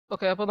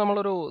Okay, അപ്പോൾ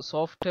നമ്മളൊരു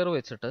software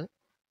വെച്ചിട്ട്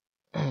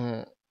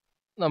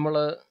നമ്മൾ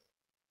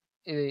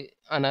ഈ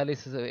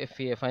അനാലിസിസ്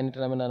ഫൈനൈറ്റ്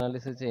എലമെന്റ്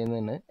അനാലിസിസ്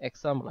ചെയ്യുന്നതിന്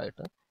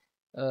എക്സാമ്പിളായിട്ട്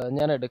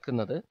ഞാൻ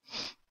എടുക്കുന്നത്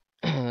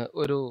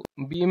ഒരു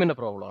ബീമിൻ്റെ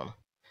പ്രോബ്ലമാണ്.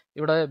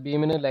 ഇവിടെ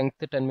ബീമിന്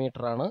ലെങ്ത് 10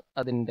 മീറ്റർ ആണ്,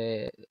 അതിൻ്റെ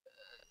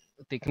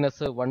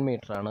തിക്നെസ് 1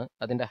 മീറ്റർ ആണ്,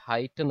 അതിൻ്റെ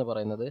ഹൈറ്റ് എന്ന്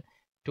പറയുന്നത്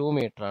 2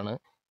 മീറ്റർ ആണ്,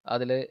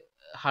 അതിൽ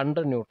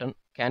 100 ന്യൂട്ടൺ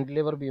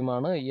കാൻഡിലിവർ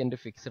ബീമാണ്, ഈ എൻഡ്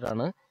ഫിക്സ്ഡ്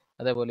ആണ്,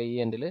 അതേപോലെ ഈ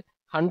എൻഡിൽ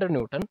 100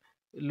 ന്യൂട്ടൺ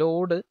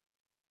ലോഡ്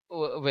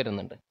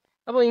വരുന്നുണ്ട്.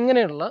 അപ്പോൾ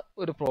ഇങ്ങനെയുള്ള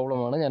ഒരു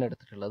പ്രോബ്ലമാണ് ഞാൻ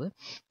എടുത്തിട്ടുള്ളത്.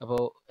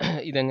 അപ്പോൾ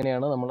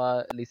ഇതെങ്ങനെയാണ് നമ്മൾ ആ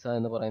ലിസ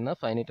എന്ന് പറയുന്ന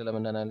ഫൈനൈറ്റ്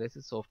എലമെന്റ്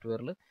അനാലിസിസ്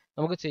സോഫ്റ്റ്വെയറിൽ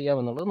നമുക്ക്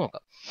ചെയ്യാമെന്നുള്ളത്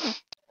നോക്കാം.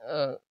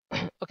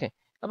 ഓക്കെ,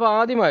 അപ്പോൾ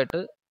ആദ്യമായിട്ട്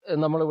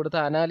നമ്മൾ ഇവിടുത്തെ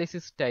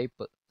അനാലിസിസ്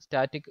ടൈപ്പ്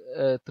സ്റ്റാറ്റിക്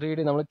 3D,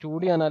 നമ്മൾ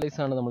 2D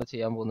അനാലിസിസ് ആണ് നമ്മൾ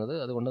ചെയ്യാൻ പോകുന്നത്.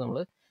 അതുകൊണ്ട് നമ്മൾ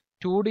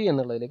 2D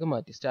എന്നുള്ളതിലേക്ക്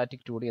മാറ്റി,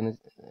 സ്റ്റാറ്റിക് 2D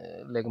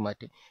എന്നതിലേക്ക്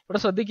മാറ്റി.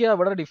 ഇവിടെ ശ്രദ്ധിക്കുക,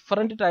 ഇവിടെ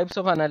ഡിഫറെൻറ്റ് ടൈപ്സ്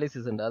ഓഫ്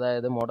അനാലിസിസ് ഉണ്ട്.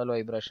 അതായത് model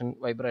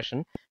vibration,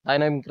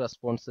 dynamic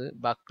response,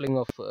 buckling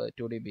of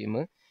 2D beam,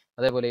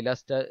 അതേപോലെ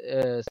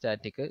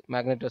സ്റ്റാറ്റിക്,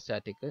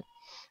 മാഗ്നറ്റോസ്റ്റാറ്റിക്,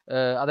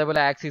 അതേപോലെ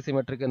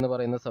ആക്സിസിമെട്രിക് എന്ന്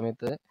പറയുന്ന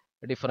സമയത്ത്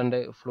different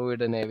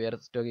fluid നേവിയർ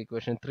stock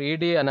equation,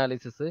 3D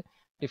analysis,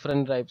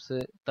 different types,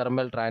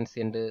 thermal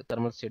transient,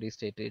 thermal steady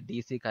state,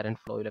 DC current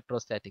flow,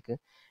 electrostatic,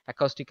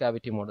 acoustic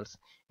cavity models,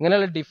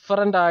 ഇങ്ങനെയുള്ള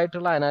different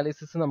ആയിട്ടുള്ള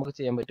analysis നമുക്ക്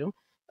ചെയ്യാൻ പറ്റും.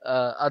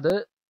 അത്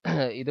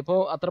ഇതിപ്പോൾ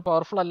അത്ര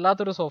പവർഫുൾ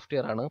അല്ലാത്തൊരു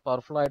സോഫ്റ്റ്വെയർ ആണ്.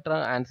 പവർഫുൾ ആയിട്ട്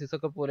ആൻസിസ്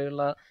ഒക്കെ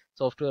പോലെയുള്ള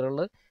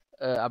സോഫ്റ്റ്വെയറുകൾ,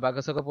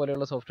 അബാക്കസ് ഒക്കെ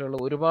പോലെയുള്ള സോഫ്റ്റ്വെയറുകൾ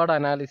ഒരുപാട്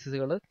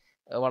അനാലിസിസുകൾ,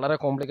 വളരെ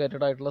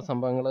കോംപ്ലിക്കേറ്റഡ് ആയിട്ടുള്ള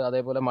സംഭവങ്ങൾ,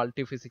 അതേപോലെ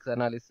മൾട്ടി ഫിസിക്സ്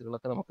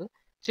അനാലിസിസുകളൊക്കെ നമുക്ക്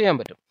ചെയ്യാൻ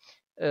പറ്റും.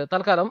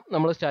 തൽക്കാലം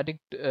നമ്മൾ സ്റ്റാറ്റിക്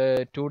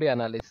 2D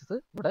അനാലിസിസ്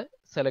ഇവിടെ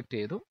സെലക്ട്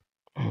ചെയ്തു.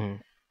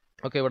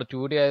 ഓക്കെ, ഇവിടെ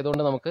 2D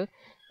ആയതുകൊണ്ട് നമുക്ക്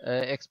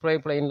XY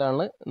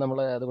പ്ലെയിനിലാണ് നമ്മൾ,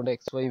 അതുകൊണ്ട്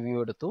XY വ്യൂ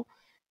എടുത്തു.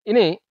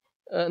 ഇനി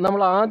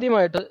നമ്മൾ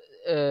ആദ്യമായിട്ട്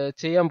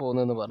ചെയ്യാൻ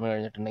പോകുന്നതെന്ന് പറഞ്ഞു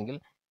കഴിഞ്ഞിട്ടുണ്ടെങ്കിൽ,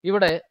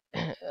 ഇവിടെ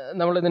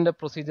നമ്മൾ ഇതിൻ്റെ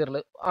പ്രൊസീജിയറിൽ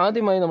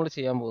ആദ്യമായി നമ്മൾ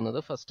ചെയ്യാൻ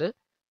പോകുന്നത് ഫസ്റ്റ്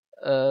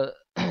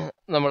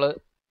നമ്മൾ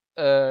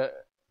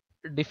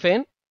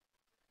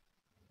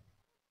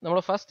നമ്മൾ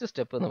ഫസ്റ്റ്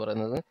സ്റ്റെപ്പ് എന്ന്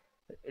പറയുന്നത്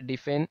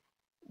define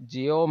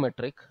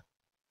geometric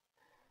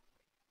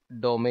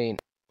domain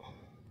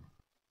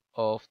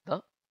of the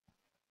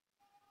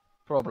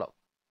problem.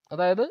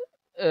 അതായത്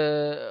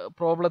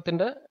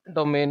പ്രോബ്ലത്തിൻ്റെ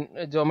ഡൊമെയിൻ,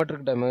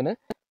 ജിയോമെട്രിക് ഡൊമെയിന്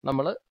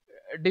നമ്മൾ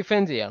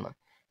ഡിഫൈൻ ചെയ്യാണ്.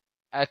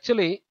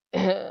 ആക്ച്വലി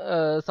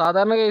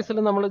സാധാരണ കേസിൽ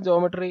നമ്മൾ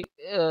ജോമെട്രി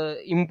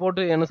ഇമ്പോർട്ട്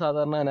ചെയ്യാണ്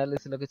സാധാരണ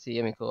അനാലിസിലൊക്കെ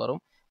ചെയ്യുക. മിക്കവാറും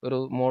ഒരു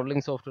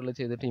മോഡലിംഗ് സോഫ്റ്റ്വെയറിൽ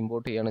ചെയ്തിട്ട്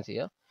ഇമ്പോർട്ട് ചെയ്യാണ്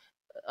ചെയ്യുക.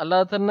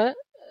 അല്ലാതെ തന്നെ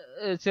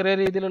ചെറിയ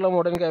രീതിയിലുള്ള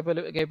മോഡലിംഗ്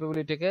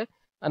കേപ്പബിലിറ്റി ഒക്കെ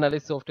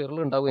അനാലിസിസ് സോഫ്റ്റ്വെയറിൽ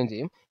ഉണ്ടാവുകയും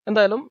ചെയ്യും.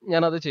 എന്തായാലും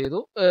ഞാനത് ചെയ്തു,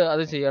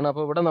 അത് ചെയ്യണം.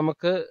 അപ്പോൾ ഇവിടെ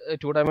നമുക്ക്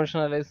 2 ഡയമെൻഷൻ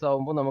അനാലിസിസ്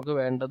ആകുമ്പോൾ നമുക്ക്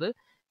വേണ്ടത്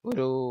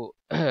ഒരു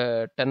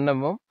 10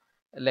 mm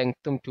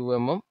ലെങ്ത്തും 2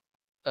 mm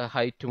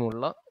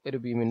ഹൈറ്റുമുള്ള ഒരു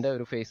ബീമിൻ്റെ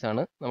ഒരു ഫേസ്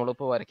ആണ്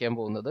നമ്മളിപ്പോൾ വരയ്ക്കാൻ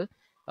പോകുന്നത്.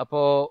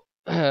 അപ്പോൾ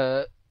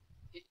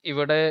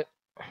ഇവിടെ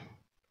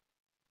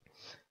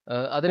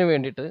അതിന്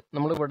വേണ്ടിയിട്ട്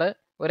നമ്മളിവിടെ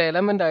ഒരു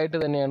എലമെൻ്റ് ആയിട്ട്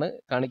തന്നെയാണ്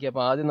കാണിക്കുക.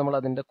 അപ്പോൾ ആദ്യം നമ്മൾ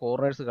അതിൻ്റെ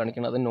കോർണേഴ്സ്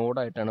കാണിക്കണം, അത്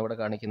നോഡായിട്ടാണ് ഇവിടെ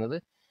കാണിക്കുന്നത്.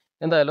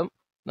 എന്തായാലും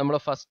നമ്മൾ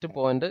ഫസ്റ്റ്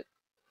പോയിന്റ്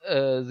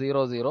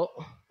 0 0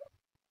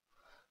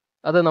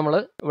 അത് നമ്മൾ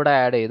ഇവിടെ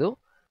ആഡ് ചെയ്തു.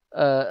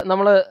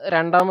 നമ്മൾ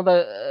രണ്ടാമത്തെ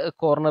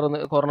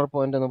കോർണർ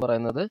പോയിന്റ് എന്ന്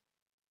പറയുന്നത്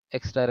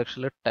X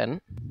ഡയറക്ഷനിൽ 10,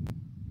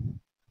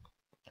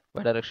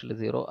 Y ഡയറക്ഷനിൽ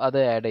 0, അത്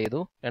ആഡ്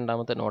ചെയ്തു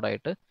രണ്ടാമത്തെ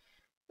നോഡായിട്ട്.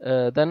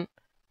 ദെൻ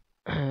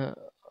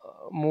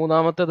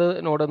മൂന്നാമത്തേത്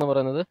നോഡ് എന്ന്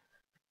പറയുന്നത്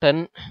 10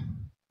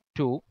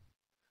 2,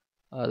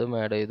 അതും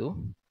ആഡ് ചെയ്തു.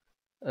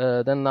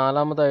 ദെൻ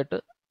നാലാമതായിട്ട്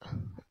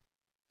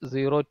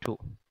 0 2,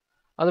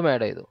 അതും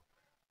ആഡ് ചെയ്തു.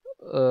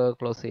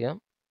 ക്ലോസ് ചെയ്യാം.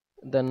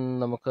 ദെൻ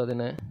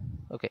നമുക്കതിനെ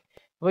ഓക്കെ.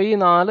 അപ്പോൾ ഈ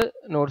 4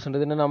 നോഡ്സ് ഉണ്ട്.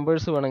 ഇതിൻ്റെ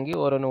നമ്പേഴ്സ് വേണമെങ്കിൽ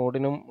ഓരോ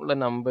നോഡിനും ഉള്ള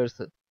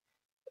നമ്പേഴ്സ്,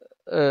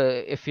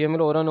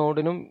 FEMൽ ഓരോ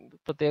നോഡിനും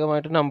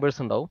പ്രത്യേകമായിട്ട് നമ്പേഴ്സ്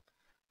ഉണ്ടാവും.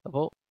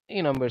 അപ്പോൾ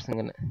ഈ നമ്പേഴ്സ്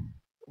ഇങ്ങനെ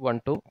 1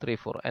 2 3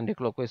 4 ആൻറ്റി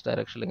ക്ലോക്ക് വൈസ്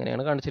ഡയറക്ഷനിൽ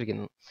ഇങ്ങനെയാണ്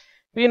കാണിച്ചിരിക്കുന്നത്.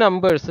 അപ്പോൾ ഈ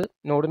നമ്പേഴ്സ്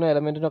നോഡിനും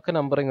എലമെൻറ്റിനും ഒക്കെ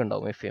നമ്പറിങ്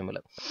ഉണ്ടാവും FEMൽ.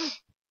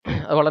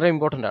 അത് വളരെ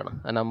ഇമ്പോർട്ടൻ്റ് ആണ്,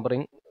 ആ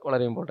നമ്പറിങ്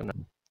വളരെ ഇമ്പോർട്ടൻ്റ്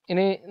ആണ്.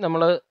 ഇനി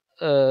നമ്മൾ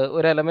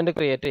ഒരു എലമെൻറ്റ്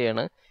ക്രിയേറ്റ്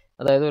ചെയ്യാണ്,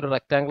 അതായത് ഒരു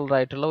റെക്റ്റാങ്കുലർ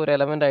ആയിട്ടുള്ള ഒരു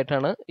എലമെൻ്റ്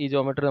ആയിട്ടാണ് ഈ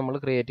ജോമെട്രി നമ്മൾ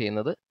ക്രിയേറ്റ്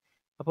ചെയ്യുന്നത്.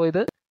 അപ്പോൾ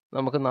ഇത്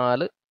നമുക്ക്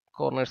 4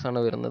 കോർണേഴ്സാണ്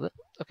വരുന്നത്.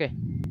 ഓക്കെ,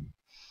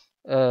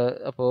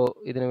 അപ്പോൾ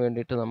ഇതിന്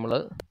വേണ്ടിയിട്ട് നമ്മൾ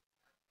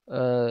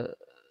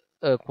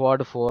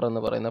ക്വാഡ് 4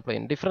 എന്ന് പറയുന്ന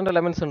പ്ലെയിൻ, ഡിഫറെൻറ്റ്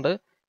എലമെൻറ്റ്സ് ഉണ്ട്.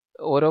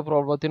 ഓരോ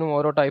പ്രോബ്ലത്തിനും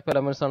ഓരോ ടൈപ്പ്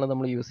എലമെൻറ്റ്സ് ആണ്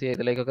നമ്മൾ യൂസ് ചെയ്യുക.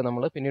 ഇതിലേക്കൊക്കെ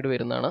നമ്മൾ പിന്നീട്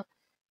വരുന്നതാണ്.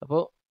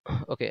 അപ്പോൾ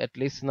ഓക്കെ,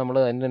 അറ്റ്ലീസ്റ്റ് നമ്മൾ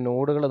അതിൻ്റെ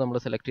നോഡുകൾ നമ്മൾ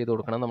സെലക്ട് ചെയ്ത്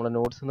കൊടുക്കണം. നമ്മുടെ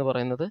നോഡ്സ് എന്ന്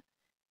പറയുന്നത്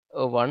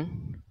 1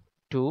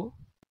 2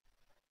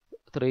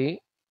 3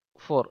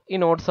 4, ഈ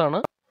നോഡ്സാണ്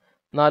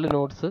 4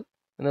 നോഡ്സ്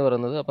എന്ന്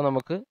പറയുന്നത്. അപ്പോൾ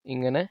നമുക്ക്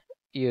ഇങ്ങനെ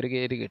ഈ ഒരു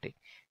ഏരിയ കിട്ടി.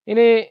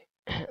 ഇനി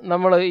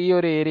നമ്മൾ ഈ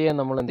ഒരു ഏരിയ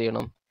നമ്മൾ എന്ത്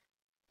ചെയ്യണം?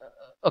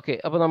 ഓക്കെ,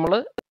 അപ്പോൾ നമ്മൾ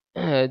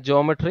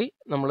ജോമെട്രി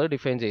നമ്മൾ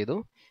ഡിഫൈൻ ചെയ്തു.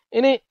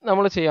 ഇനി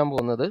നമ്മൾ ചെയ്യാൻ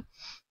പോകുന്നത്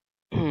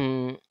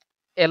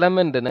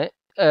എലമെൻറ്റിനെ,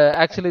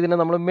 ആക്ച്വലി ഇതിനെ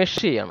നമ്മൾ മെഷ്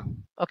ചെയ്യണം.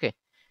 ഓക്കെ,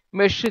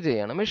 മെഷ്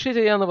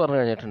ചെയ്യാന്ന് പറഞ്ഞു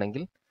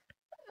കഴിഞ്ഞിട്ടുണ്ടെങ്കിൽ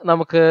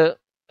നമുക്ക്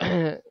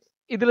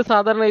ഇതിൽ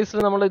സാധാരണ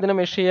കേസിൽ നമ്മൾ ഇതിനെ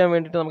മെഷ് ചെയ്യാൻ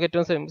വേണ്ടിയിട്ട് നമുക്ക്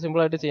ഏറ്റവും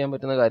സിമ്പിളായിട്ട് ചെയ്യാൻ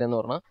പറ്റുന്ന കാര്യം എന്ന്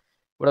പറഞ്ഞാൽ,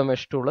 ഇവിടെ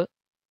മെഷ് ടൂള്,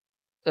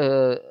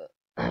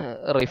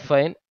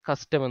 റിഫൈൻ,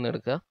 കസ്റ്റം എന്ന്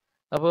എടുക്കുക.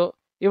 അപ്പോൾ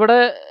ഇവിടെ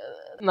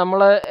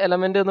നമ്മളെ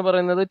എലമെന്റ് എന്ന്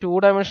പറയുന്നത് 2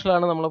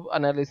 ഡയമെൻഷനിലാണ് നമ്മൾ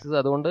അനാലിസിസ്.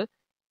 അതുകൊണ്ട്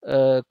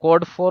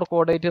കോഡ് 4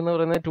 കോഡ് 8 എന്ന്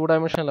പറയുന്നത് 2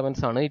 ഡയമെൻഷൻ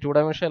എലമെന്റ്സ് ആണ്. ഈ 2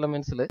 ഡയമെൻഷൻ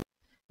എലമെന്റ്സിൽ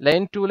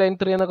ലൈൻ 2 ലൈൻ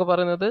 3 എന്നൊക്കെ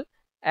പറയുന്നത്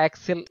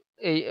ആക്സിൽ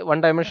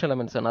 1 ഡയമെൻഷൻ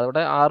എലമെന്റ്സ് ആണ്.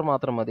 അവിടെ 6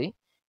 മാത്രം മതി.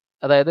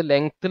 അതായത്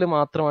ലെങ്ത്തിൽ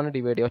മാത്രമാണ്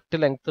ഡിവൈഡ് ചെയ്യുക. ഒറ്റ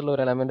ലെങ്ത്തുള്ള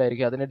ഒരു എലമെന്റ്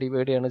ആയിരിക്കും, അതിനെ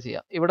ഡിവൈഡ് ചെയ്യാണ്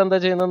ചെയ്യുക. ഇവിടെ എന്താ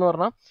ചെയ്യുന്നതെന്ന്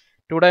പറഞ്ഞാൽ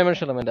 2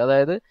 ഡയമെൻഷൻ എലമെന്റ്,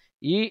 അതായത്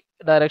ഈ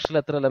ഡയറക്ഷനിൽ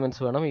എത്ര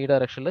എലമെന്റ്സ് വേണം, ഈ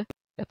ഡയറക്ഷനിൽ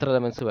എത്ര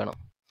എലമെന്റ്സ് വേണം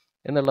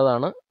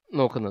എന്നുള്ളതാണ്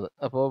നോക്കുന്നത്.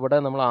 അപ്പോൾ ഇവിടെ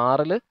നമ്മൾ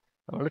 6ൽ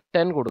നമ്മൾ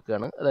 10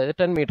 കൊടുക്കുകയാണ്, അതായത്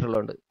 10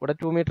 മീറ്ററുള്ളുണ്ട്. ഇവിടെ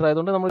 2 മീറ്റർ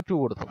ആയതുകൊണ്ട് നമ്മൾ 2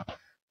 കൊടുക്കും.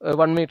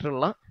 1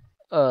 മീറ്ററുള്ള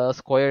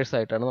സ്ക്വയേഴ്സ്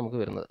ആയിട്ടാണ് നമുക്ക്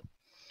വരുന്നത്.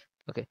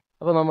 ഓക്കെ,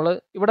 അപ്പോൾ നമ്മൾ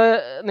ഇവിടെ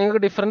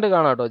നിങ്ങൾക്ക് ഡിഫറൻറ്റ്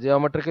കാണാം കേട്ടോ.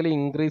 ജിയോമെട്രിക്കലി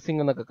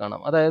ഇൻക്രീസിങ് എന്നൊക്കെ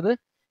കാണാം. അതായത്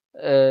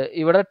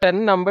ഇവിടെ 10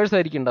 നമ്പേഴ്സ്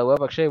ആയിരിക്കും ഉണ്ടാവുക,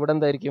 പക്ഷേ ഇവിടെ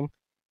എന്തായിരിക്കും,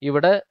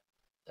 ഇവിടെ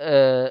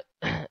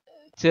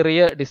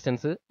ചെറിയ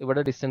ഡിസ്റ്റൻസ്,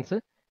 ഇവിടെ ഡിസ്റ്റൻസ്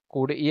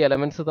കൂടി, ഈ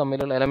എലമെന്റ്സ്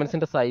തമ്മിലുള്ള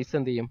എലമെന്റ്സിന്റെ സൈസ്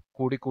എന്ത് ചെയ്യും,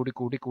 കൂടി കൂടി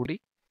കൂടി കൂടി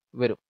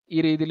വരും. ഈ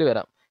രീതിയിൽ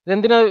വരാം.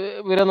 ഇതെന്തിനാ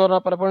വരിക എന്ന്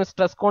പറഞ്ഞാൽ പലപ്പോഴും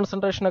സ്ട്രെസ്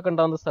കോൺസെൻട്രേഷൻ ഒക്കെ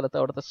ഉണ്ടാകുന്ന സ്ഥലത്ത്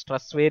അവിടുത്തെ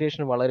സ്ട്രെസ്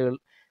വേരിയേഷൻ വളരെ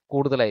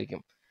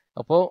കൂടുതലായിരിക്കും.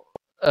 അപ്പോൾ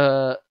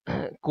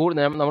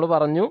നമ്മൾ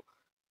പറഞ്ഞു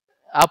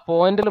ആ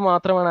പോയിന്റിൽ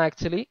മാത്രമാണ്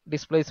ആക്ച്വലി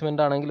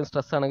ഡിസ്പ്ലേസ്മെന്റ് ആണെങ്കിലും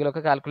സ്ട്രെസ് ആണെങ്കിലും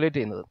ഒക്കെ കാൽക്കുലേറ്റ്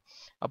ചെയ്യുന്നത്.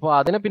 അപ്പോൾ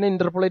അതിനെ പിന്നെ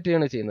ഇന്റർപോളേറ്റ്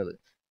ചെയ്യാണ് ചെയ്യുന്നത്.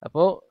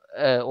 അപ്പോൾ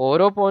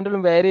ഓരോ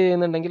പോയിന്റിലും വേരി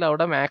ചെയ്യുന്നുണ്ടെങ്കിൽ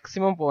അവിടെ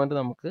മാക്സിമം പോയിന്റ്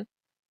നമുക്ക്,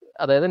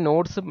 അതായത്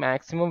നോഡ്സ്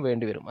മാക്സിമം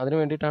വേണ്ടി വരും. അതിന്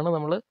വേണ്ടിയിട്ടാണ്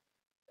നമ്മൾ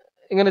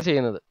ഇങ്ങനെ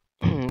ചെയ്യുന്നത്.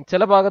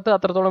 ചില ഭാഗത്ത്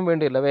അത്രത്തോളം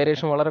വേണ്ടിയില്ല,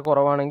 വേരിയേഷൻ വളരെ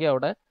കുറവാണെങ്കിൽ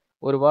അവിടെ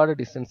ഒരുപാട്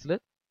ഡിസ്റ്റൻസിൽ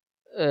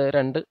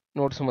 2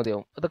 നോഡ്സ്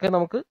മതിയാവും. അതൊക്കെ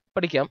നമുക്ക്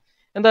പഠിക്കാം.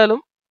 എന്തായാലും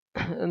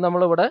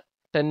നമ്മളിവിടെ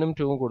 10ഉം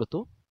 2ഉം കൊടുത്തു.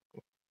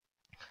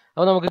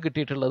 അപ്പോൾ നമുക്ക്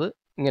കിട്ടിയിട്ടുള്ളത്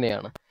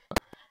ഇങ്ങനെയാണ്.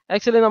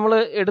 ആക്ച്വലി നമ്മൾ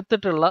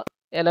എടുത്തിട്ടുള്ള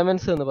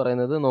എലമെന്റ്സ് എന്ന്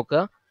പറയുന്നത്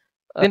നോക്കുക,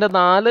 അതിൻ്റെ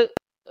 4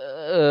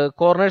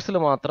 കോർണേഴ്സിൽ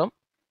മാത്രം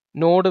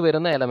നോഡ്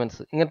വരുന്ന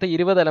എലമെന്റ്സ്, ഇങ്ങനത്തെ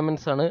 20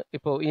 എലമെന്റ്സ് ആണ്.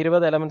 ഇപ്പോൾ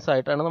 20 എലമെന്റ്സ്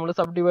ആയിട്ടാണ് നമ്മൾ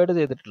സബ് ഡിവൈഡ്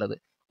ചെയ്തിട്ടുള്ളത്.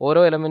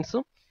 ഓരോ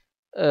എലമെന്റ്സും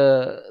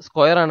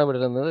സ്ക്വയർ ആണ്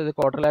വിടുന്നത്. ഇത്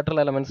ക്വാഡ്രിലാറ്ററൽ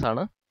എലമെന്റ്സ്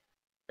ആണ്.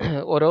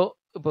 ഓരോ,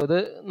 ഇപ്പോൾ ഇത്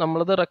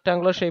നമ്മളത്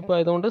റെക്ടാങ്കുലർ ഷേപ്പ്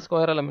ആയതുകൊണ്ട്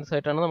സ്ക്വയർ എലമെന്റ്സ്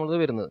ആയിട്ടാണ് നമ്മളത്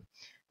വരുന്നത്.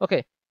 ഓക്കെ,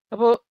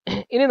 അപ്പോൾ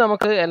ഇനി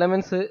നമുക്ക്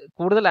എലമെന്റ്സ്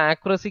കൂടുതൽ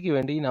ആക്യുറസിക്ക്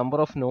വേണ്ടി ഈ നമ്പർ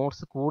ഓഫ്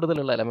നോഡ്സ്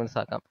കൂടുതലുള്ള എലമെന്റ്സ്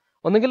ആക്കാം.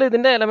 ഒന്നുകിൽ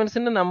ഇതിന്റെ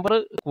എലമെന്റ്സിന്റെ നമ്പർ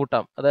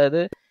കൂട്ടാം, അതായത്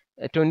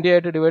 20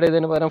 ആയിട്ട് ഡിവൈഡ്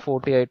ചെയ്തതിന് പകരം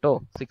 40 ആയിട്ടോ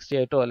 60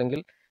 ആയിട്ടോ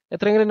അല്ലെങ്കിൽ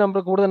എത്രയെങ്കിലും നമ്പർ,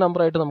 കൂടുതൽ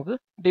നമ്പർ ആയിട്ട് നമുക്ക്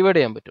ഡിവൈഡ്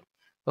ചെയ്യാൻ പറ്റും.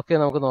 ഓക്കെ,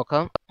 നമുക്ക്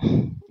നോക്കാം.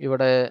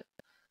 ഇവിടെ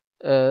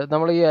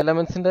നമ്മൾ ഈ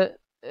എലമെന്റ്സിന്റെ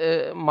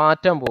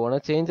മാറ്റാൻ പോവാണ്,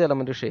 ചേഞ്ച്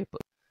എലമെന്റ് ഷേപ്പ്.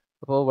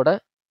 അപ്പോൾ ഇവിടെ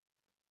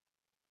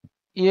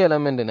ഈ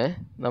എലമെന്റിനെ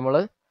നമ്മൾ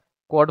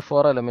ക്വാഡ്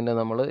 4 എലമെന്റ്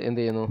നമ്മൾ എന്ത്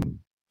ചെയ്യുന്നു,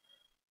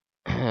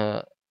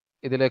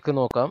 ഇതിലേക്ക്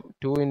നോക്കാം.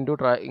 2 ഇൻറ്റു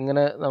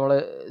ഇങ്ങനെ നമ്മൾ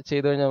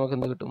ചെയ്ത് കഴിഞ്ഞാൽ നമുക്ക്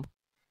എന്ത് കിട്ടും,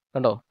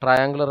 കണ്ടോ,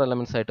 ട്രയാങ്കുലർ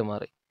എലമെന്റ്സ് ആയിട്ട്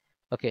മാറി.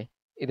 ഓക്കെ,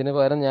 ഇതിന്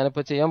പകരം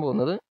ഞാനിപ്പോൾ ചെയ്യാൻ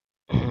പോകുന്നത്,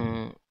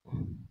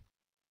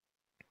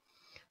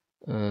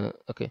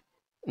 ഓക്കെ,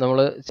 നമ്മൾ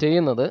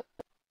ചെയ്യുന്നത്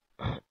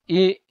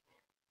ഈ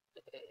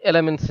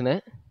എലമെന്റ്സിനെ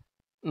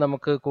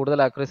നമുക്ക് കൂടുതൽ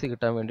ആക്യുറസി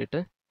കിട്ടാൻ വേണ്ടിയിട്ട്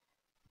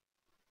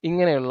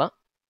ഇങ്ങനെയുള്ള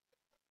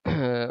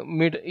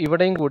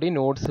ഇവിടെയും കൂടി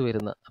നോഡ്സ്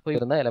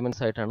വരുന്ന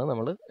എലമെന്റ്സ് ആയിട്ടാണ്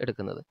നമ്മൾ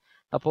എടുക്കുന്നത്.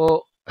 അപ്പോൾ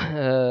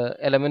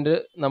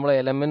നമ്മൾ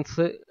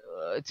എലമെന്റ്സ്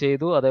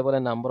ചെയ്തു, അതേപോലെ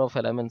നമ്പർ ഓഫ്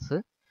എലമെന്റ്സ്,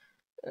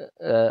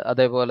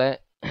 അതേപോലെ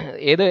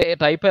ഏത്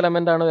ടൈപ്പ്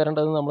എലമെന്റ് ആണ്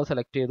വരേണ്ടതെന്ന് നമ്മൾ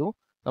സെലക്ട് ചെയ്തു,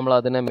 നമ്മൾ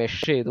അതിനെ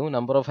മെഷ് ചെയ്തു,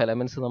 നമ്പർ ഓഫ്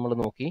എലമെന്റ്സ് നമ്മൾ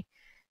നോക്കി.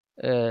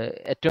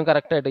 ഏറ്റവും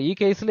കറക്റ്റായിട്ട് ഈ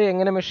കേസിൽ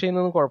എങ്ങനെ മെഷ്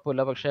ചെയ്യുന്നതെന്ന്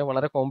കുഴപ്പമില്ല, പക്ഷേ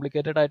വളരെ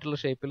കോംപ്ലിക്കേറ്റഡ് ആയിട്ടുള്ള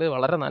ഷേപ്പിൽ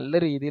വളരെ നല്ല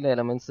രീതിയിൽ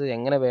എലമെന്റ്സ്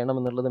എങ്ങനെ വേണം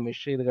എന്നുള്ളത്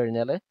മെഷ് ചെയ്ത്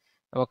കഴിഞ്ഞാൽ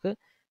നമുക്ക്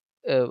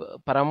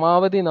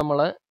പരമാവധി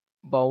നമ്മളെ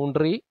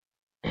ബൗണ്ടറി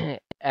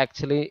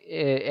ആക്ച്വലി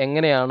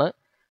എങ്ങനെയാണ്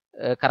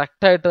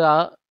കറക്റ്റായിട്ട് ആ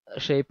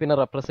ഷേപ്പിനെ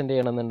റെപ്രസെന്റ്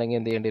ചെയ്യണമെന്നുണ്ടെങ്കിൽ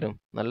എന്ത് ചെയ്യേണ്ടി വരും,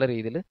 നല്ല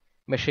രീതിയിൽ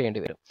മെഷ്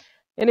ചെയ്യേണ്ടി വരും.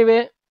 എനിവേ,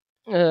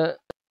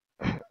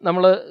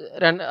 നമ്മൾ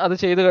അത്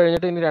ചെയ്ത്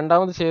കഴിഞ്ഞിട്ട് ഇനി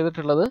രണ്ടാമത്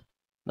ചെയ്തിട്ടുള്ളത്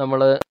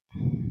നമ്മൾ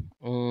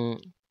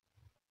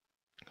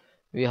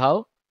we have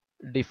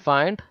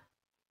defined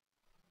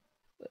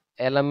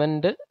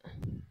element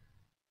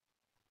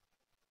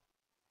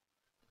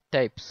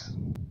types.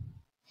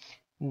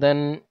 then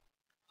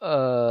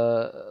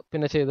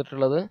പിന്നെ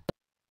ചെയ്തിട്ടുള്ളത്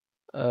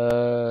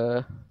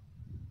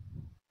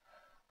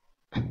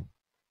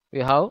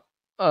we have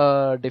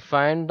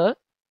defined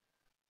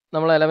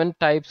നമ്മൾ എലമെന്റ്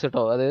ടൈപ്സ്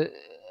കേട്ടോ. അത്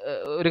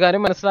ഒരു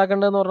കാര്യം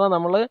മനസ്സിലാക്കേണ്ടതെന്ന് പറഞ്ഞാൽ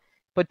നമ്മൾ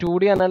ഇപ്പോൾ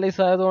 2D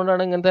അനാലിസിസ്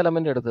ആയതുകൊണ്ടാണ് ഇങ്ങനത്തെ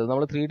എലമെന്റ് എടുത്തത്.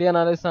 നമ്മൾ 3D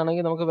അനാലിസിസ്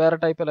ആണെങ്കിൽ നമുക്ക് വേറെ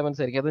ടൈപ്പ്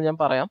എലമെന്റ്സ് ആയിരിക്കും, അത് ഞാൻ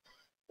പറയാം.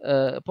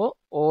 ഇപ്പോൾ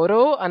ഓരോ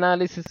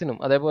അനാലിസിസിനും,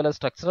 അതേപോലെ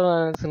സ്ട്രക്ചറൽ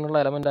അനാലിസിസിനുള്ള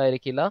എലമെന്റ്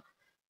ആയിരിക്കില്ല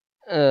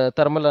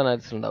തെർമൽ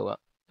അനാലിസിസ് ഉണ്ടാവുക.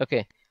 ഓക്കെ,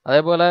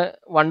 അതേപോലെ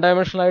 1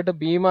 ഡയമെൻഷനായിട്ട്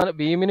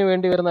ബീമിന്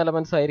വേണ്ടി വരുന്ന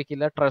എലമെന്റ്സ്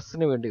ആയിരിക്കില്ല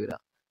ട്രസ്സിന് വേണ്ടി വരിക.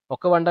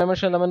 ഒക്കെ 1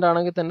 ഡയമെൻഷൻ എലമെന്റ്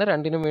ആണെങ്കിൽ തന്നെ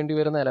രണ്ടിനും വേണ്ടി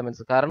വരുന്ന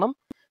എലമെന്റ്സ്, കാരണം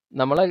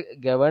നമ്മളെ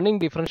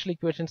ഗവേണിംഗ് ഡിഫറൻഷ്യൽ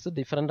ഇക്വേഷൻസ്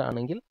ഡിഫറെന്റ്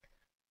ആണെങ്കിൽ,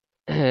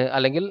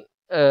 അല്ലെങ്കിൽ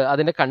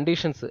അതിന്റെ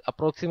കണ്ടീഷൻസ്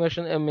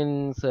അപ്രോക്സിമേഷൻ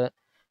മീൻസ്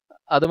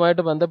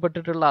അതുമായിട്ട്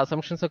ബന്ധപ്പെട്ടിട്ടുള്ള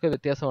അസംഷൻസ് ഒക്കെ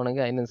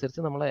വ്യത്യാസമാണെങ്കിൽ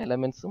അതിനനുസരിച്ച് നമ്മളെ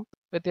എലമെന്റ്സും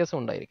വ്യത്യാസം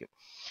ഉണ്ടായിരിക്കും.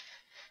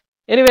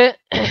 എനിവേ,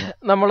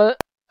 നമ്മൾ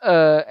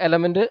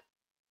എലമെന്റ്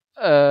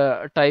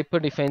ടൈപ്പ്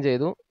ഡിഫൈൻ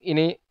ചെയ്തു.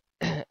 ഇനി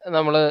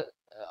നമ്മൾ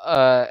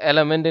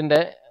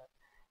എലമെന്റിന്റെ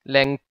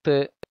length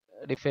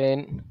define,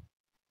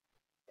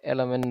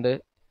 element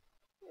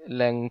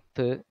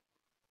length,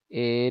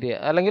 area,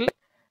 അല്ലെങ്കിൽ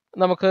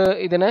നമുക്ക്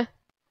ഇതിനെ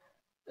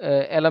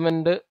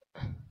element,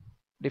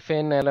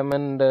 define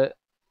element,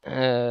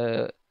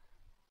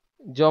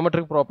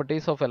 geometric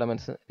properties of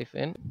elements,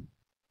 define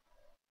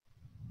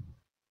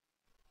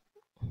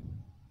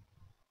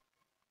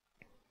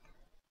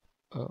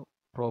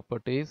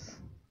properties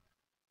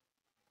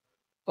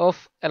of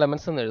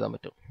elements എന്ന് എഴുതാൻ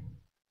പറ്റും.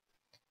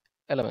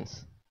 elements.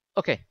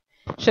 ഓക്കെ,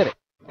 ശരി.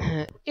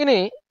 ഇനി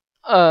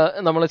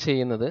നമ്മൾ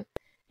ചെയ്യുന്നത്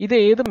ഇത്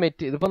ഏത്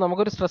മെറ്റീരിയൽ, ഇപ്പോൾ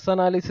നമുക്കൊരു സ്ട്രെസ്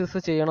അനാലിസിസ്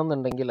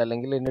ചെയ്യണമെന്നുണ്ടെങ്കിൽ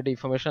അല്ലെങ്കിൽ ഇതിൻ്റെ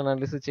ഡിഫോർമേഷൻ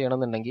അനാലിസിസ്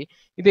ചെയ്യണമെന്നുണ്ടെങ്കിൽ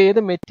ഇത് ഏത്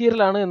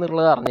മെറ്റീരിയൽ ആണ്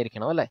എന്നുള്ളത്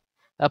അറിഞ്ഞിരിക്കണം അല്ലേ.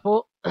 അപ്പോൾ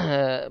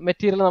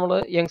മെറ്റീരിയൽ നമ്മൾ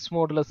യങ്സ്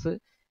മോഡുലസ്,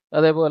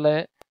 അതേപോലെ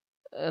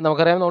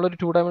നമുക്കറിയാം നമ്മളൊരു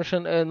 2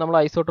 ഡയമെൻഷൻ നമ്മൾ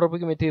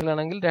ഐസോട്രോപിക് മെറ്റീരിയൽ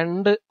ആണെങ്കിൽ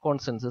 2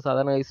 കോൺസ്റ്റൻസ്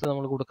സാധാരണ കേസിൽ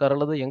നമ്മൾ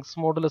കൊടുക്കാറുള്ളത് യങ്സ്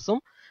മോഡുലസും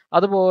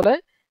അതുപോലെ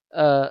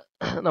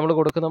നമ്മൾ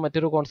കൊടുക്കുന്ന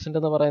മറ്റൊരു കോൺസ്റ്റന്റ്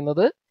എന്ന്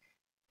പറയുന്നത്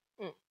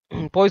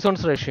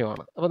പോയ്സോൺസ് റേഷ്യോ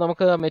ആണ്. അപ്പോൾ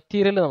നമുക്ക് ആ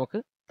മെറ്റീരിയൽ നമുക്ക്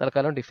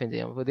തൽക്കാലം ഡിഫൈൻ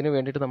ചെയ്യാം. അപ്പോൾ ഇതിന്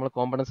വേണ്ടിയിട്ട് നമ്മൾ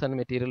കോമ്പണൻസ് ആൻഡ്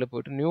മെറ്റീരിയൽ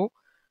പോയിട്ട് ന്യൂ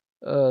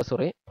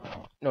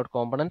നോട്ട്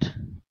കോമ്പണൻറ്റ്,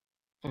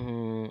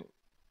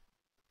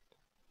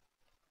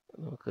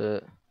 നമുക്ക്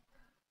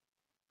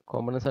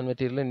components and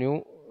material new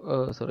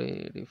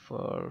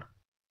default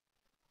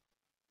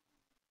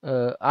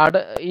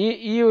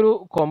ഈ ഒരു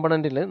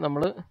കോമ്പണൻറ്റിൽ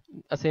നമ്മൾ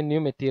അസൈൻ ന്യൂ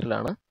മെറ്റീരിയൽ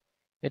ആണ്,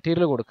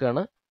 മെറ്റീരിയൽ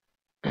കൊടുക്കുകയാണ്.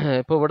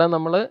 ഇപ്പോൾ ഇവിടെ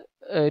നമ്മൾ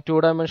 2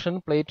 ഡയമെൻഷൻ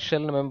പ്ലേറ്റ്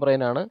ഷെൽ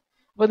മെംബ്രെയിൻ ആണ്.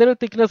 അപ്പോൾ ഇതിന്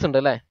തിക്നെസ് ഉണ്ട്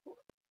അല്ലേ,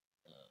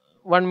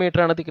 1 മീറ്റർ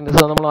ആണ്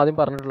തിക്നെസ്, നമ്മൾ ആദ്യം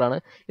പറഞ്ഞിട്ടുള്ളതാണ്.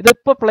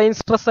 ഇതിപ്പോൾ പ്ലെയിൻ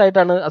സ്ട്രെസ്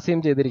ആയിട്ടാണ് അസ്യൂം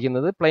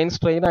ചെയ്തിരിക്കുന്നത്, പ്ലെയിൻ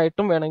സ്ട്രെയിൻ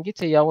ആയിട്ടും വേണമെങ്കിൽ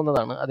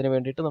ചെയ്യാവുന്നതാണ്. അതിന്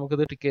വേണ്ടിയിട്ട്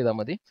നമുക്കിത് ടിക്ക് ചെയ്താൽ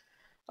മതി.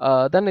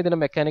 ദെൻ ഇതിൻ്റെ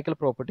മെക്കാനിക്കൽ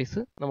പ്രോപ്പർട്ടീസ്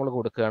നമ്മൾ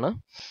കൊടുക്കുകയാണ്.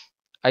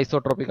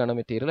 ഐസോട്രോപ്പിക് ആണ്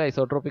മെറ്റീരിയൽ.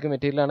 ഐസോട്രോപ്പിക്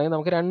മെറ്റീരിയൽ ആണെങ്കിൽ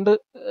നമുക്ക് 2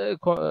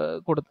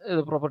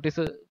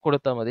 പ്രോപ്പർട്ടീസ്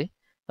കൊടുത്താൽ മതി.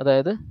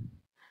 അതായത്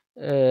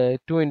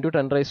 2 ×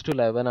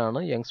 10⁻11 ആണ്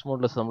യങ്സ്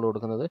മോഡുലസ് നമ്മൾ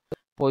കൊടുക്കുന്നത്.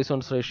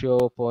 പോയ്സോൺസ് റേഷ്യോ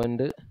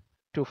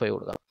 0.25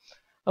 കൊടുക്കാം.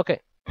 ഓക്കെ,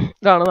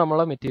 ഇതാണ്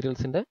നമ്മളെ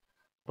മെറ്റീരിയൽസിൻ്റെ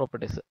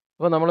പ്രോപ്പർട്ടീസ്.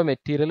 അപ്പോൾ നമ്മൾ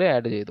മെറ്റീരിയൽ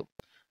ആഡ് ചെയ്തു.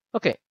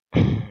 ഓക്കെ,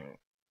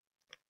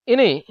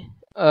 ഇനി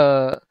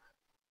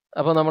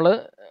അപ്പോൾ നമ്മൾ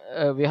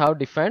we have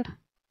defined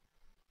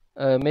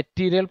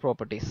material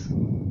properties.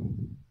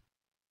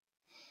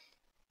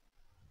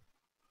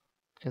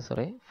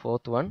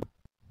 Fourth one,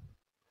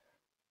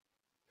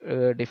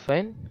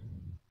 define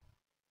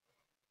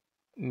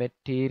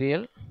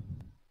material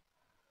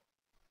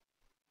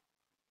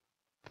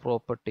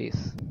properties.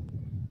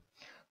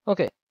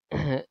 Okay,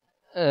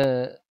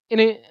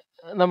 ഇനി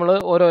നമ്മൾ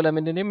ഓരോ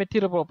എലമെൻറ്റിൻ്റെയും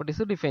മെറ്റീരിയൽ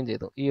പ്രോപ്പർട്ടീസ് ഡിഫൈൻ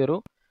ചെയ്തു. ഈ ഒരു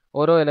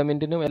ഓരോ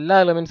എലമെൻറ്റിനും എല്ലാ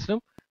എലമെൻറ്റ്സിനും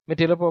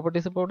മെറ്റീരിയൽ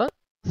പ്രോപ്പർട്ടീസ് ഇപ്പോൾ ഇവിടെ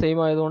സെയിം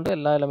ആയതുകൊണ്ട്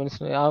എല്ലാ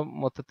എലമെൻറ്റ്സിനും ആ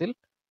മൊത്തത്തിൽ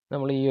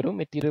നമ്മൾ ഈ ഒരു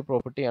മെറ്റീരിയൽ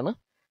പ്രോപ്പർട്ടിയാണ്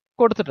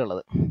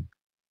കൊടുത്തിട്ടുള്ളത്.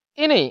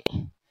 ഇനി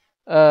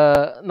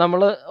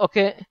നമ്മൾ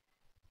ഓക്കെ,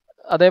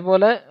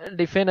 അതേപോലെ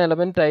define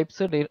element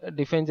types,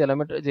 define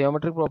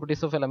geometric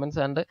properties of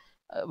elements and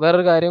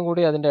വേറൊരു കാര്യം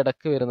കൂടി അതിൻ്റെ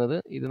ഇടയ്ക്ക് വരുന്നത്,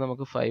 ഇത്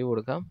നമുക്ക് 5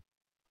 കൊടുക്കാം.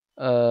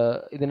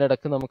 ഇതിൻ്റെ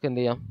ഇടയ്ക്ക് നമുക്ക്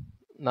എന്ത് ചെയ്യാം,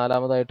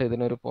 4-മതായിട്ട്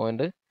ഇതിനൊരു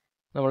പോയിന്റ്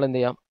നമ്മൾ എന്ത്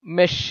ചെയ്യാം,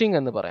 മെഷിങ്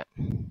എന്ന് പറയാം.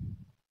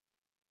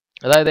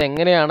 അതായത്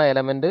എങ്ങനെയാണ്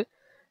എലമെൻറ്റ്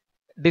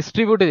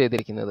ഡിസ്ട്രിബ്യൂട്ട്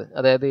ചെയ്തിരിക്കുന്നത്,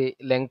 അതായത്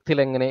ലെങ്ത്തിൽ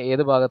എങ്ങനെ,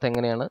 ഏത് ഭാഗത്ത്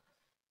എങ്ങനെയാണ്,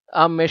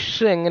 ആ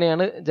മെഷ്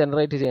എങ്ങനെയാണ്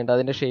ജനറേറ്റ് ചെയ്യേണ്ടത്,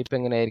 അതിൻ്റെ ഷേപ്പ്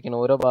എങ്ങനെയായിരിക്കണം,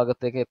 ഓരോ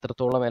ഭാഗത്തേക്ക്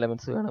എത്രത്തോളം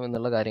എലമെൻറ്റ്സ് വേണം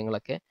എന്നുള്ള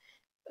കാര്യങ്ങളൊക്കെ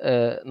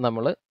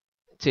നമ്മൾ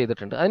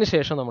ചെയ്തിട്ടുണ്ട്.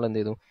 അതിനുശേഷം നമ്മൾ എന്ത്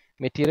ചെയ്തു,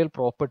 മെറ്റീരിയൽ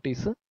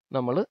പ്രോപ്പർട്ടീസ്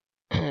നമ്മൾ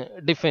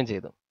ഡിഫൈൻ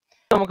ചെയ്തു.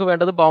 നമുക്ക്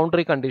വേണ്ടത്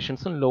ബൗണ്ടറി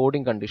കണ്ടീഷൻസും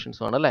ലോഡിംഗ്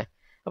കണ്ടീഷൻസും ആണ് അല്ലേ.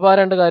 അപ്പോൾ ആ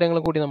 2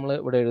 കാര്യങ്ങളും കൂടി നമ്മൾ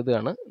ഇവിടെ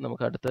എഴുതുകയാണ്.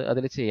 നമുക്ക് അടുത്ത്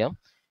അതിൽ ചെയ്യാം.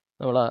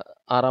 നമ്മൾ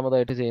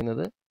 6-മതായിട്ട്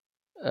ചെയ്യുന്നത്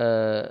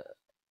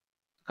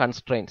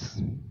constraints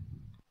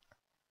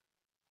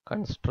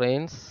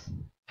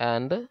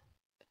and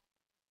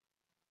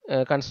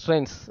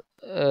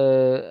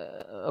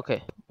okay,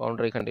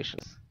 boundary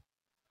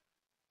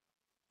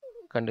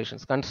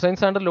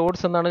constraints and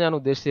lords എന്നാണ് ഞാൻ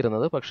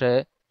ഉദ്ദേശിച്ചിരുന്നത്. പക്ഷേ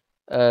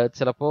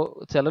ചിലപ്പോൾ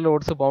ചില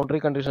ലോഡ്സ് ബൗണ്ടറി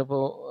കണ്ടീഷൻ,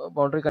 ഇപ്പോൾ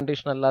ബൗണ്ടറി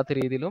കണ്ടീഷൻ അല്ലാത്ത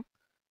രീതിയിലും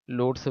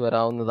ലോഡ്സ്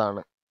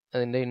വരാവുന്നതാണ്,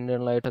 അതിൻ്റെ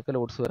ഇന്റേണലായിട്ടൊക്കെ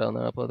ലോഡ്സ്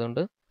വരാവുന്നതാണ്. അപ്പോൾ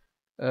അതുകൊണ്ട്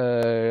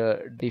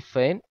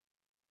define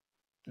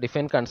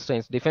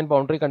constraints, define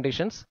boundary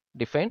conditions,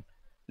 define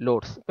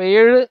lords. ഇപ്പോൾ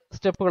 7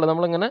 സ്റ്റെപ്പുകൾ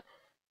നമ്മളിങ്ങനെ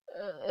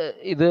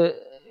ഇത്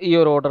ഈ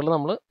ഒരു ഓർഡറിൽ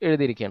നമ്മൾ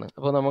എഴുതിയിരിക്കുകയാണ്.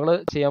 അപ്പോൾ നമ്മൾ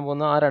ചെയ്യാൻ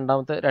പോകുന്ന ആ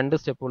 2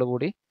 സ്റ്റെപ്പുകൾ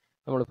കൂടി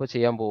നമ്മളിപ്പോൾ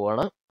ചെയ്യാൻ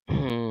പോവുകയാണ്.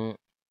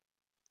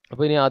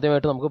 അപ്പോൾ ഇനി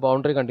ആദ്യമായിട്ട് നമുക്ക്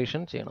ബൗണ്ടറി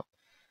കണ്ടീഷൻ ചെയ്യണം.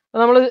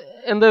 നമ്മൾ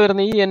എന്താ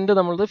വരുന്നത്, ഈ എൻഡ്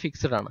നമ്മളത്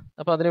ഫിക്സ്ഡ് ആണ്.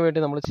 അപ്പോൾ അതിനുവേണ്ടി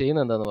നമ്മൾ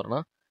ചെയ്യുന്നത് എന്താണെന്ന്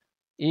പറഞ്ഞാൽ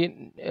ഈ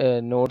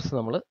നോഡ്സ്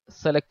നമ്മൾ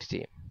സെലക്ട്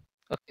ചെയ്യും.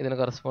 ഇതിന്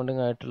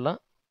കറസ്പോണ്ടിങ് ആയിട്ടുള്ള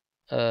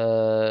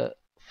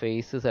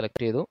ഫേസ്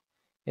സെലക്ട് ചെയ്തു.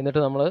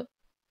 എന്നിട്ട് നമ്മൾ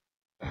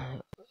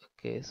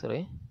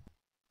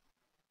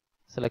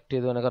സെലക്ട്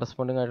ചെയ്തു, അതിന്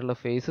കറസ്പോണ്ടിങ് ആയിട്ടുള്ള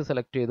ഫേസ്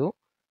സെലക്ട് ചെയ്തു.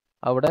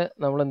 അവിടെ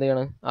നമ്മൾ എന്ത്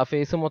ചെയ്യണം, ആ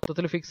ഫേസ്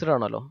മൊത്തത്തിൽ ഫിക്സ്ഡ്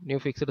ആണല്ലോ, ന്യൂ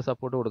ഫിക്സ്ഡ്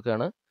സപ്പോർട്ട്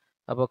കൊടുക്കുകയാണ്.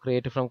 അപ്പോൾ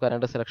ക്രിയേറ്റ് ഫ്രം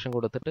കറണ്ട് സെലക്ഷൻ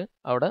കൊടുത്തിട്ട്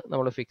അവിടെ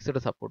നമ്മൾ ഫിക്സ്ഡ്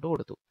സപ്പോർട്ട്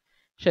കൊടുത്തു.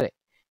 ശരി,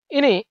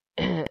 ഇനി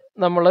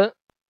നമ്മൾ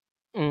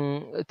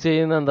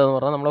ചെയ്യുന്നത് എന്താണെന്ന്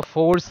പറഞ്ഞാൽ നമ്മൾ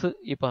ഫോഴ്സ്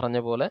ഈ പറഞ്ഞ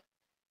പോലെ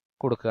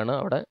കൊടുക്കുകയാണ്.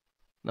 അവിടെ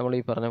നമ്മൾ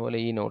ഈ പറഞ്ഞ പോലെ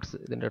ഈ നോട്ട്സ്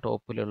ഇതിൻ്റെ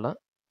ടോപ്പിലുള്ള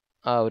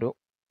ആ ഒരു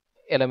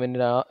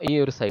എലമെൻറ്റിൻ്റെ ഈ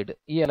ഒരു സൈഡ്,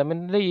 ഈ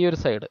എലമെൻറ്റിൻ്റെ ഈ ഒരു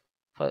സൈഡ്,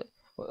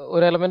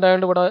 ഒരു എലമെൻ്റ്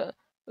ആയതുകൊണ്ട് ഇവിടെ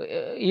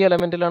ഈ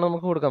എലമെൻറ്റിലാണ്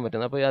നമുക്ക് കൊടുക്കാൻ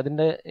പറ്റുന്നത്. അപ്പോൾ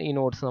അതിൻ്റെ ഈ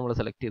നോട്ട്സ് നമ്മൾ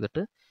സെലക്ട്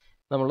ചെയ്തിട്ട്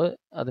നമ്മൾ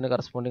അതിന്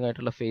കറസ്പോണ്ടിങ്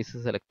ആയിട്ടുള്ള ഫേസ്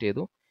സെലക്ട്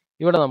ചെയ്തു.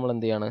 ഇവിടെ നമ്മൾ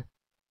എന്ത് ചെയ്യാണ്,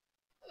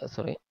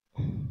 സോറി,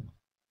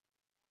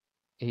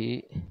 ഈ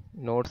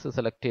നോഡ്സ്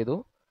സെലക്ട് ചെയ്തു,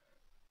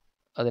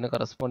 അതിന്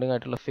കറസ്പോണ്ടിങ്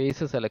ആയിട്ടുള്ള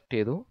ഫേസ് സെലക്ട്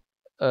ചെയ്തു.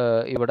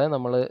 ഇവിടെ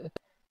നമ്മൾ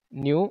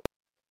ന്യൂ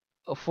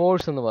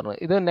ഫോഴ്സ് എന്ന് പറഞ്ഞു,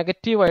 ഇത്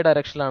നെഗറ്റീവായ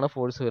ഡയറക്ഷനിലാണ്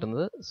ഫോഴ്സ്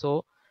വരുന്നത്. സോ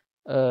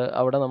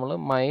അവിടെ നമ്മൾ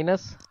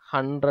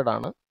 -100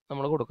 ആണ്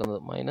നമ്മൾ കൊടുക്കുന്നത്.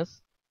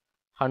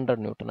 -100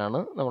 ന്യൂട്ടൺ ആണ്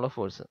നമ്മളെ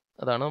ഫോഴ്സ്,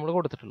 അതാണ് നമ്മൾ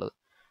കൊടുത്തിട്ടുള്ളത്.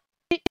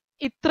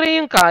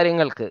 ഇത്രയും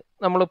കാര്യങ്ങൾക്ക്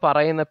നമ്മൾ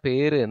പറയുന്ന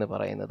പേര് എന്ന്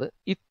പറയുന്നത്,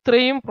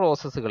 ഇത്രയും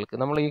പ്രോസസ്സുകൾക്ക്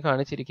നമ്മൾ ഈ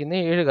കാണിച്ചിരിക്കുന്ന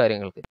 7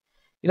 കാര്യങ്ങൾക്ക്,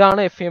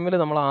 ഇതാണ് FEMൽ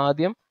നമ്മൾ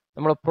ആദ്യം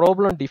നമ്മൾ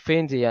പ്രോബ്ലം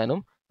ഡിഫൈൻ ചെയ്യാനും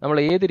നമ്മൾ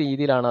ഏത്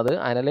രീതിയിലാണ് അത്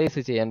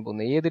അനലൈസ് ചെയ്യാൻ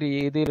പോകുന്നത്, ഏത്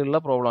രീതിയിലുള്ള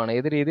പ്രോബ്ലം ആണ്,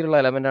 ഏത് രീതിയിലുള്ള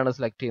എലമെന്റ് ആണ്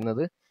സെലക്ട്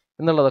ചെയ്യുന്നത്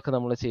എന്നുള്ളതൊക്കെ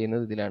നമ്മൾ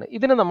ചെയ്യുന്നത് ഇതിലാണ്.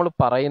 ഇതിന് നമ്മൾ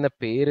പറയുന്ന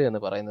പേര് എന്ന്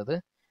പറയുന്നത്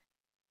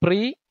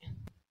പ്രീ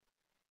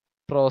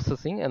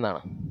പ്രോസസ്സിംഗ്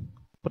എന്നാണ്.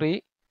 പ്രീ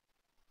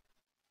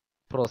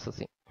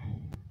പ്രോസസ്സിംഗ്,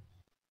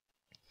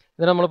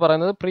 ഇതിന് നമ്മൾ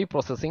പറയുന്നത് പ്രീ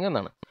പ്രോസസ്സിംഗ്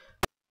എന്നാണ്.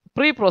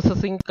 പ്രീ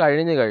പ്രോസസ്സിംഗ്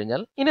കഴിഞ്ഞു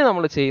കഴിഞ്ഞാൽ ഇനി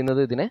നമ്മൾ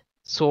ചെയ്യുന്നത് ഇതിനെ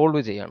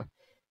സോൾവ് ചെയ്യാണ്.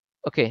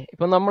 ഓക്കെ,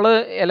 ഇപ്പം നമ്മൾ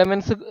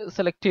എലമെന്റ്സ്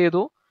സെലക്ട്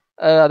ചെയ്തു,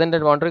 അതിൻ്റെ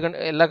ബൗണ്ടറി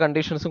എല്ലാ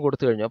കണ്ടീഷൻസും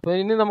കൊടുത്തു കഴിഞ്ഞു. അപ്പോൾ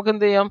ഇനി നമുക്ക്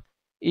എന്ത് ചെയ്യാം,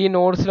 ഈ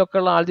നോഡ്സിലൊക്കെ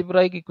ഉള്ള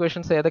ആൾജിബ്രായിക്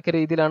ഇക്വേഷൻസ് ഏതൊക്കെ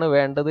രീതിയിലാണ്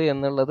വേണ്ടത്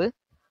എന്നുള്ളത്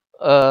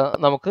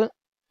നമുക്ക്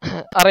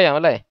അറിയാം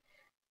അല്ലേ.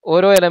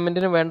 ഓരോ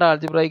എലമെന്റിനും വേണ്ട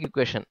ആൾജിബ്രായിക്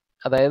ഇക്വേഷൻ,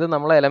 അതായത്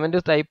നമ്മളെ എലമെന്റ്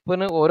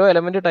ടൈപ്പിന്, ഓരോ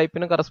എലമെന്റ്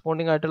ടൈപ്പിനും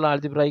കറസ്പോണ്ടിങ് ആയിട്ടുള്ള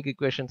ആൾജിബ്രായിക്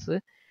ഇക്വേഷൻസ്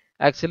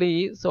ആക്ച്വലി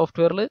ഈ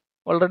സോഫ്റ്റ്വെയറിൽ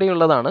ഓൾറെഡി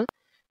ഉള്ളതാണ്.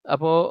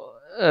 അപ്പോൾ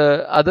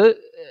അത്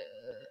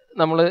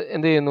നമ്മൾ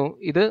എന്ത് ചെയ്യുന്നു,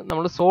 ഇത്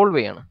നമ്മൾ സോൾവ്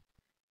ചെയ്യണം.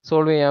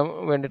 സോൾവ് ചെയ്യാൻ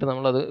വേണ്ടിയിട്ട്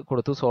നമ്മളത്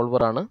കൊടുത്തു,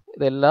 സോൾവറാണ്.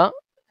 ഇതെല്ലാ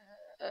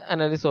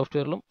അനാലിസിസ്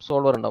സോഫ്റ്റ്വെയറിലും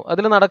സോൾവർ ഉണ്ടാവും.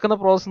 അതിൽ നടക്കുന്ന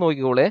പ്രോസസ്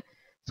നോക്കിക്കോളെ.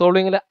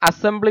 സോൾവിങ്ങിൽ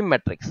അസംബ്ലി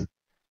മെട്രിക്സ്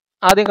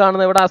ആദ്യം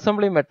കാണുന്നത് ഇവിടെ,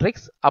 assembly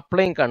matrix,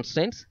 applying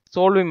constraints,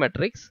 solving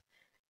matrix,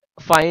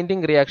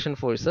 finding reaction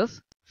forces,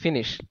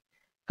 finish.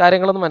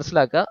 കാര്യങ്ങളൊന്ന്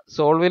മനസ്സിലാക്കുക.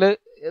 സോൾവിൽ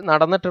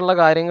നടന്നിട്ടുള്ള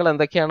കാര്യങ്ങൾ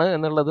എന്തൊക്കെയാണ്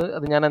എന്നുള്ളത്,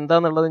 അത് ഞാൻ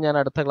എന്താണെന്നുള്ളത് ഞാൻ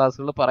അടുത്ത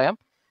ക്ലാസ്സുകളിൽ പറയാം.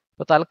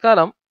 അപ്പോൾ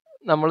തൽക്കാലം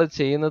നമ്മൾ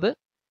ചെയ്യുന്നത്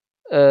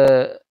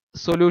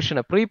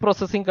സൊല്യൂഷന് പ്രീ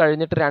പ്രോസസ്സിംഗ്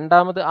കഴിഞ്ഞിട്ട്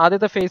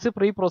ആദ്യത്തെ ഫേസ്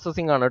പ്രീ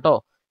പ്രോസസ്സിംഗ് ആണ് കേട്ടോ.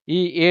 ഈ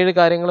 7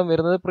 കാര്യങ്ങളും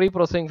വരുന്നത് പ്രീ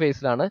പ്രോസസ്സിംഗ്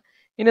ഫേസിലാണ്.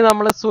 ഇനി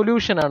നമ്മൾ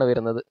സൊല്യൂഷൻ ആണ്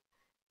വരുന്നത്.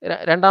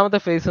 രണ്ടാമത്തെ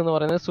ഫേസ് എന്ന്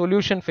പറയുന്നത്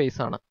സൊല്യൂഷൻ ഫേസ്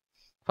ആണ്.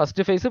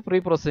 ഫസ്റ്റ് ഫേസ് പ്രീ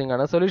പ്രോസസ്സിംഗ്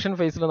ആണ്. സൊല്യൂഷൻ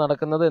ഫേസിൽ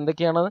നടക്കുന്നത്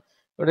എന്തൊക്കെയാണ്,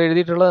 ഇവിടെ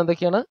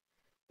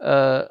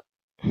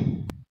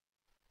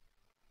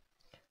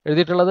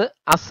എഴുതിയിട്ടുള്ളത്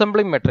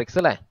അസംബ്ലി മെട്രിക്സ്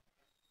അല്ലേ.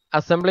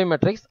 Assembly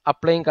matrix,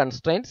 applying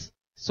constraints,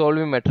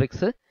 solving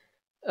matrix,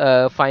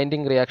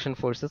 finding reaction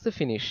forces,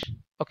 finish.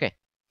 Okay,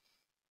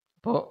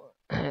 അപ്പോൾ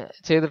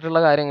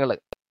ചെയ്തിട്ടുള്ള കാര്യങ്ങൾ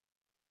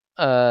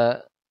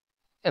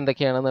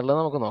എന്തൊക്കെയാണെന്നുള്ളത്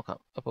നമുക്ക് നോക്കാം.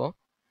 അപ്പോൾ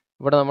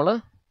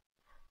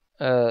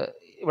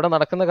ഇവിടെ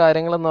നടക്കുന്ന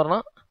കാര്യങ്ങൾ എന്ന്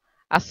പറഞ്ഞാൽ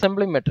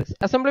അസംബ്ലി മെട്രിക്സ്.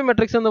 അസംബ്ലി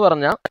മെട്രിക്സ് എന്ന്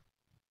പറഞ്ഞാൽ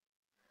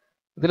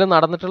ഇതിൽ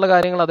നടന്നിട്ടുള്ള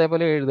കാര്യങ്ങൾ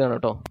അതേപോലെ എഴുതുകയാണ്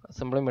കേട്ടോ.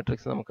 അസംബ്ലി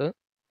മെട്രിക്സ് നമുക്ക്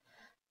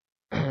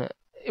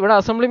ഇവിടെ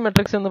അസംബ്ലി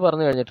മെട്രിക്സ് എന്ന്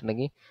പറഞ്ഞു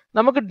കഴിഞ്ഞിട്ടുണ്ടെങ്കിൽ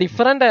നമുക്ക്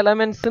ഡിഫറെന്റ്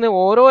എലമെന്റ്സിന്,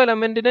 ഓരോ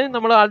എലമെന്റിന്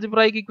നമ്മൾ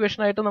ആൾജിബ്രായിക്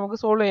ഇക്വേഷൻ ആയിട്ട് നമുക്ക്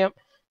സോൾവ് ചെയ്യാം.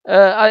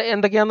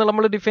 എന്തൊക്കെയാണെന്ന്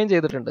നമ്മൾ ഡിഫൈൻ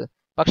ചെയ്തിട്ടുണ്ട്.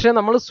 പക്ഷേ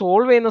നമ്മൾ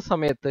സോൾവ് ചെയ്യുന്ന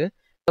സമയത്ത്,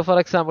 ഫോർ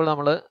എക്സാമ്പിൾ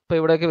നമ്മൾ ഇപ്പോൾ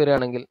ഇവിടേക്ക്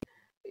വരികയാണെങ്കിൽ,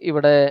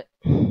 ഇവിടെ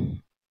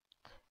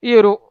ഈ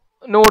ഒരു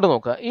നോഡ്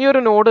നോക്കുക. ഈ ഒരു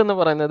നോഡ് എന്ന്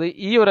പറയുന്നത്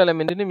ഈ ഒരു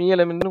എലമെന്റിനും ഈ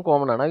എലമെന്റിനും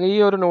കോമൺ ആണ്. ഈ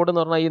ഒരു നോഡ്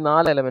എന്ന് പറഞ്ഞാൽ ഈ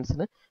 4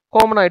 എലമെന്റ്സിന്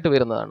കോമൺ ആയിട്ട്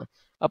വരുന്നതാണ്.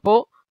 അപ്പോൾ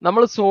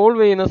നമ്മൾ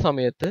സോൾവ് ചെയ്യുന്ന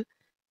സമയത്ത്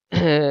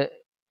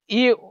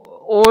ഈ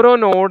ഓരോ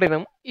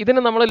നോഡിനും ഇതിന്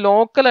നമ്മൾ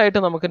ലോക്കലായിട്ട്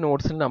നമുക്ക്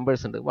നോഡ്സിന്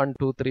നമ്പേഴ്സ് ഉണ്ട്. 1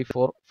 2 3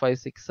 4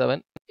 5 6 7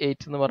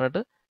 8 എന്ന്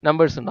പറഞ്ഞിട്ട്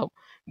നമ്പേഴ്സ് ഉണ്ടാവും.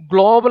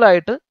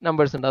 ഗ്ലോബലായിട്ട്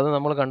നമ്പേഴ്സ് ഉണ്ട്. അത്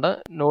നമ്മൾ കണ്ട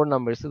നോഡ്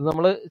നമ്പേഴ്സ്. ഇത്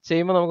നമ്മൾ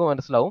ചെയ്യുമ്പോൾ നമുക്ക്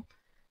മനസ്സിലാവും.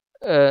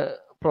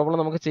 പ്രോബ്ലം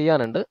നമുക്ക്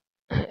ചെയ്യാനുണ്ട്.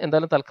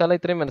 എന്തായാലും തൽക്കാലം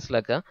ഇത്രയും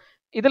മനസ്സിലാക്കുക.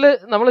 ഇതിൽ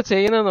നമ്മൾ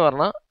ചെയ്യുന്നതെന്ന്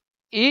പറഞ്ഞാൽ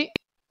ഈ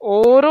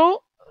ഓരോ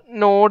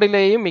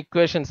നോഡിലെയും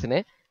ഇക്വേഷൻസിനെ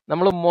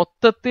നമ്മൾ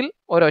മൊത്തത്തിൽ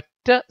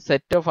ഒരൊറ്റ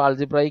സെറ്റ് ഓഫ്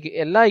ആൾജിബ്രായിക്,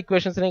 എല്ലാ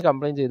ഇക്വേഷൻസിനെയും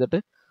കംപ്ലൈൻ ചെയ്തിട്ട്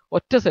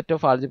ഒറ്റ സെറ്റ്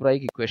ഓഫ്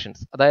ആൾജിബ്രായിക്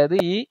ഇക്വേഷൻസ്, അതായത്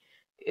ഈ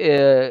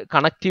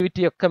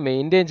കണക്ടിവിറ്റി ഒക്കെ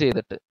മെയിൻറ്റെയിൻ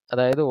ചെയ്തിട്ട്,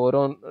 അതായത്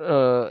ഓരോ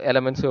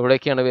എലമെന്റ്സും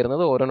എവിടേക്കാണ്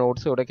വരുന്നത്, ഓരോ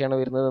നോഡ്സും എവിടേക്കാണ്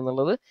വരുന്നത്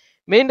എന്നുള്ളത്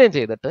മെയിൻറ്റെയിൻ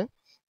ചെയ്തിട്ട്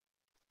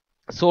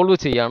സോൾവ്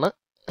ചെയ്യാണ്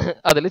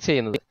അതിൽ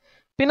ചെയ്യുന്നത്.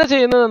 പിന്നെ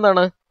ചെയ്യുന്നത്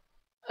എന്താണ്,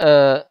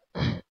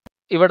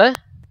 ഇവിടെ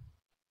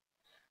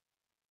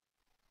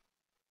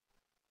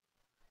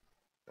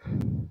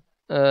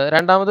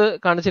രണ്ടാമത്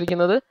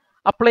കാണിച്ചിരിക്കുന്നത്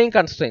അപ്ലൈയിങ്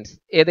കൺസ്ട്രെയിൻസ്.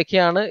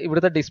 ഏതൊക്കെയാണ്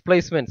ഇവിടുത്തെ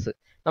ഡിസ്പ്ലേസ്മെന്റ്സ്.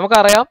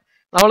 നമുക്കറിയാം,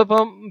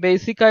 നമ്മളിപ്പം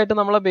ബേസിക് ആയിട്ട്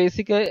നമ്മളെ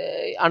ബേസിക്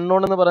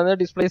അൺനോൺ എന്ന് പറയുന്നത്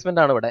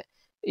ഡിസ്പ്ലേസ്മെന്റ് ആണ് ഇവിടെ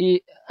ഈ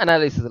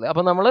അനാലിസിസിൽ.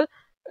 അപ്പം നമ്മൾ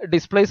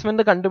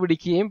ഡിസ്പ്ലേസ്മെന്റ്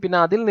കണ്ടുപിടിക്കുകയും പിന്നെ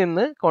അതിൽ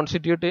നിന്ന്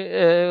കോൺസ്റ്റിറ്റ്യൂട്ട്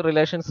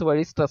റിലേഷൻസ്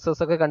വഴി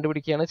സ്ട്രെസ്സസ് ഒക്കെ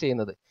കണ്ടുപിടിക്കുകയാണ്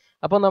ചെയ്യുന്നത്.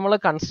 അപ്പോൾ നമ്മൾ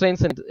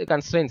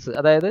കൺസ്ട്രെയിൻസ്,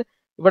 അതായത്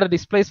ഇവിടെ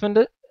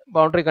ഡിസ്പ്ലേസ്മെന്റ്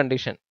ബൗണ്ടറി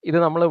കണ്ടീഷൻ, ഇത്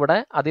നമ്മൾ ഇവിടെ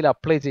അതിൽ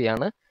അപ്ലൈ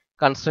ചെയ്യാണ്.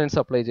 കൺസ്ട്രെയിൻസ്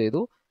അപ്ലൈ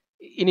ചെയ്തു,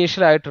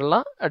 ഇനീഷ്യൽ ആയിട്ടുള്ള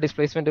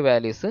ഡിസ്പ്ലേസ്മെന്റ്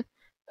വാല്യൂസ്,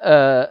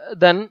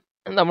 ദെൻ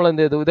നമ്മൾ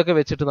എന്ത് ചെയ്തു, ഇതൊക്കെ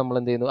വെച്ചിട്ട് നമ്മൾ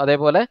എന്ത് ചെയ്യുന്നു,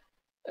 അതേപോലെ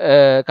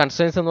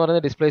കൺസ്ട്രെയിൻസ് എന്ന്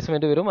പറയുന്ന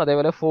ഡിസ്പ്ലേസ്മെന്റ് വരും.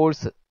 അതേപോലെ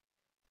ഫോഴ്സ്,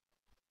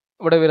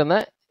 ഇവിടെ വരുന്ന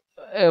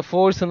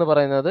ഫോഴ്സ് എന്ന്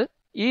പറയുന്നത്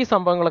ഈ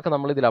സംഭവങ്ങളൊക്കെ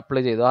നമ്മൾ ഇതിൽ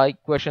അപ്ലൈ ചെയ്തു, ആ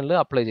ഇക്വേഷനിൽ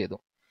അപ്ലൈ ചെയ്തു.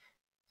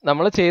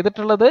 നമ്മൾ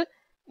ചെയ്തിട്ടുള്ളത്,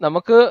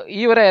 നമുക്ക്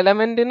ഈ ഒരു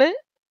എലമെന്റിന്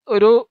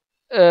ഒരു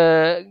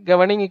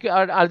ഗവർണിംഗ്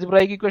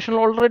ആൾജിബ്രായിക് ഇക്വേഷൻ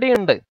ഓൾറെഡി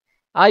ഉണ്ട്.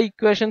 ആ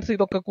ഇക്വേഷൻസ്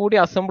ഇതൊക്കെ കൂടി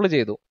അസംബിൾ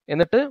ചെയ്തു.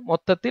 എന്നിട്ട്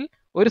മൊത്തത്തിൽ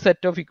ഒരു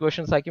സെറ്റ് ഓഫ്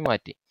ഇക്വേഷൻസ് ആക്കി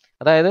മാറ്റി.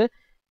 അതായത്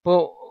ഇപ്പോൾ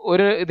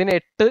ഇതിന്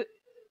 8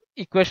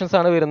 ഇക്വേഷൻസ്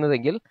ആണ്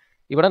വരുന്നതെങ്കിൽ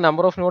ഇവിടെ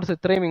നമ്പർ ഓഫ് നോഡ്സ്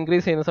ഇത്രയും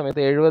ഇൻക്രീസ് ചെയ്യുന്ന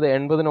സമയത്ത്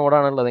 70-80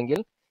 നോഡാണുള്ളതെങ്കിൽ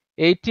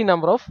 80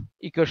 number of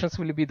equations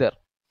will be there.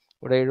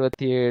 ഇവിടെ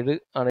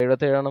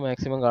 77 ആണ്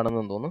മാക്സിമം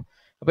കാണുന്നതെന്ന് തോന്നുന്നു.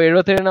 അപ്പോൾ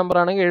 77 നമ്പർ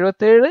ആണെങ്കിൽ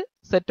 77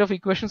 സെറ്റ് ഓഫ്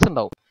ഇക്വേഷൻസ്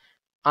ഉണ്ടാവും.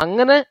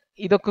 അങ്ങനെ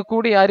ഇതൊക്കെ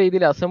കൂടി ആ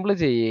രീതിയിൽ അസംബിൾ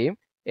ചെയ്യുകയും,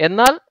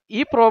 എന്നാൽ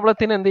ഈ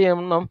പ്രോബ്ലത്തിന് എന്ത്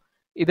ചെയ്യണം,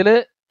 ഇതിൽ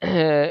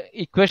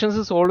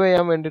ഇക്വേഷൻസ് സോൾവ്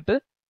ചെയ്യാൻ വേണ്ടിയിട്ട്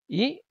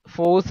ഈ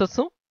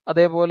ഫോഴ്സസും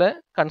അതേപോലെ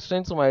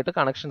കൺസ്ട്രെയിൻസുമായിട്ട്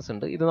കണക്ഷൻസ്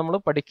ഉണ്ട്. ഇത് നമ്മൾ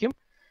പഠിക്കും,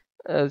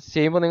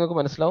 ചെയ്യുമ്പോൾ നിങ്ങൾക്ക്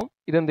മനസ്സിലാവും.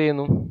 ഇതെന്ത്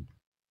ചെയ്യുന്നു,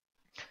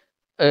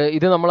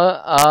 ഇത് നമ്മൾ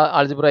ആ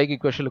ആൾജിബ്രായിക്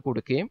ഇക്വേഷനിൽ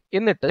കൊടുക്കുകയും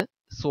എന്നിട്ട്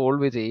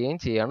സോൾവ്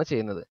ചെയ്യുകയാണ്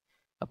ചെയ്യുന്നത്.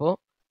 അപ്പോൾ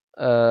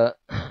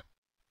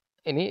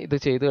ഇനി ഇത്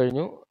ചെയ്തു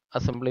കഴിഞ്ഞു.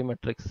 Assembly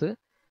matrix,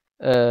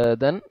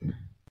 then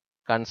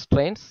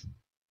constraints,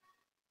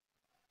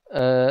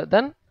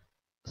 then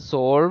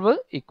solve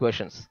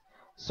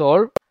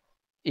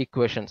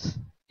equations.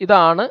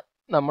 ഇതാണ്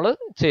നമ്മൾ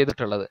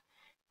ചെയ്തിട്ടുള്ളത്.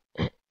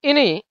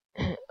 ഇനി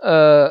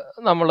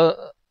നമ്മൾ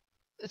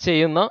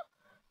ചെയ്യുന്ന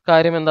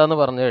കാര്യം എന്താന്ന്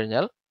പറഞ്ഞു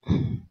കഴിഞ്ഞാൽ,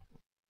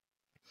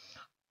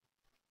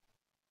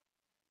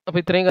 അപ്പോൾ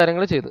ഇത്രയും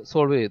കാര്യങ്ങൾ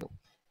സോൾവ് ചെയ്തു.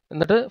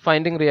 എന്നിട്ട്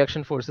ഫൈൻഡിങ്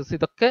റിയാക്ഷൻ ഫോഴ്സസ്,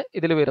 ഇതൊക്കെ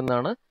ഇതിൽ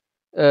വരുന്നതാണ്.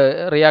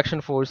 റിയാക്ഷൻ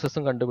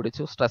ഫോഴ്സസും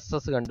കണ്ടുപിടിച്ചു,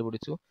 സ്ട്രെസ്സസ്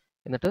കണ്ടുപിടിച്ചു,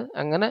 എന്നിട്ട്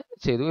അങ്ങനെ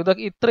ചെയ്തു.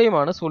 ഇതൊക്കെ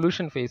ഇത്രയുമാണ്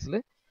സൊല്യൂഷൻ ഫേസിൽ.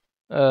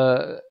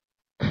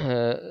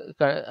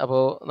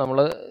 അപ്പോൾ നമ്മൾ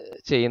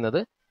ചെയ്യുന്നത്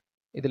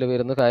ഇതിൽ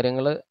വരുന്ന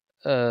കാര്യങ്ങൾ,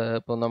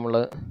 ഇപ്പോൾ നമ്മൾ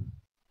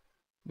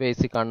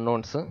ബേസിക്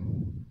അൺനോൺസ്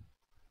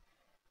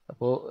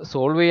അപ്പോൾ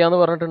സോൾവ് ചെയ്യാന്ന്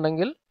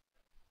പറഞ്ഞിട്ടുണ്ടെങ്കിൽ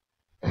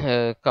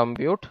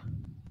കമ്പ്യൂട്ട്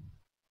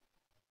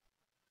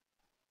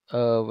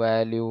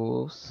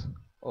വാല്യൂസ്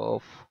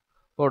ഓഫ്,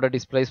 ഇപ്പോൾ ഇവിടെ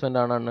ഡിസ്പ്ലേസ്മെൻ്റ്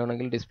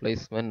ആണെങ്കിൽ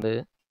ഡിസ്പ്ലേസ്മെൻറ്റ്,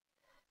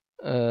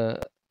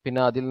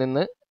 പിന്നെ അതിൽ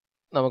നിന്ന്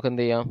നമുക്ക്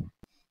എന്ത് ചെയ്യാം,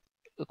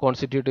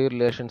 കോൺസ്റ്റിറ്റ്യൂട്ടീവ്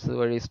റിലേഷൻസ്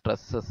വഴി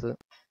സ്ട്രെസ്സസ്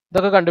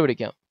ഇതൊക്കെ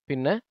കണ്ടുപിടിക്കാം.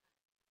 പിന്നെ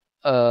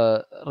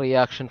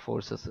റിയാക്ഷൻ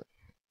ഫോഴ്സസ്,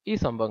 ഈ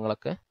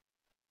സംഭവങ്ങളൊക്കെ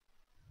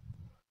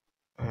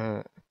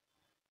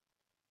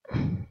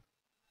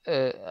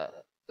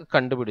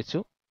കണ്ടുപിടിച്ചു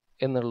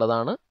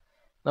എന്നുള്ളതാണ്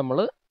നമ്മൾ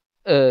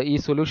ഈ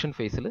സൊല്യൂഷൻ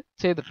ഫേസിൽ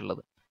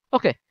ചെയ്തിട്ടുള്ളത്.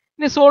 ഓക്കെ,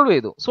 ഇനി സോൾവ്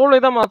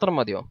ചെയ്താൽ മാത്രം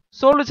മതിയോ?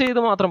 സോൾവ് ചെയ്ത്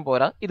മാത്രം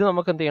പോരാ, ഇത്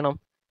നമുക്ക് എന്ത് ചെയ്യണം,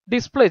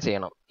 ഡിസ്പ്ലേ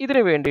ചെയ്യണം.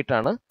 ഇതിന്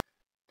വേണ്ടിയിട്ടാണ്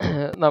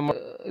നമ്മൾ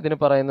ഇതിന്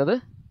പറയുന്നത്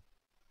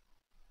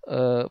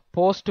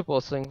പോസ്റ്റ്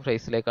പ്രോസസ്സിംഗ്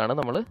ഫേസിലേക്കാണ്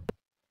നമ്മൾ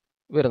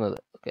വരുന്നത്.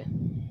 ഓക്കെ,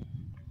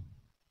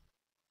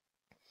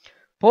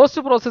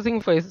 പോസ്റ്റ്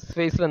പ്രോസസ്സിംഗ്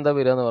ഫേസിൽ എന്താ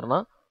വരിക എന്ന്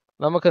പറഞ്ഞാൽ,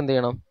 നമുക്ക് എന്ത്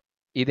ചെയ്യണം,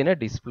 ഇതിനെ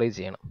ഡിസ്പ്ലേ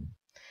ചെയ്യണം.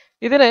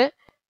 ഇതിനെ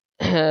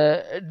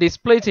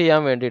ഡിസ്പ്ലേ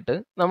ചെയ്യാൻ വേണ്ടിയിട്ട്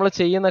നമ്മൾ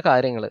ചെയ്യുന്ന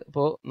കാര്യങ്ങൾ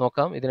ഇപ്പോൾ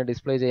നോക്കാം. ഇതിനെ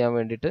ഡിസ്പ്ലേ ചെയ്യാൻ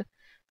വേണ്ടിയിട്ട്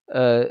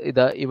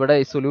ഇതാ ഇവിടെ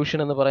ഈ സൊല്യൂഷൻ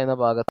എന്ന് പറയുന്ന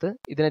ഭാഗത്ത്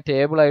ഇതിനെ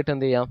ടേബിളായിട്ട്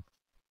എന്ത് ചെയ്യാം,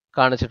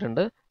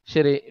 കാണിച്ചിട്ടുണ്ട്.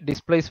 ശരി,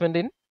 ഡിസ്പ്ലേസ്മെന്റ്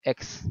ഇൻ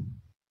എക്സ്.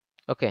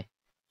 ഓക്കെ,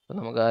 അപ്പോൾ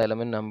നമുക്ക് ആ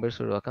എലമെന്റ് നമ്പേഴ്സ്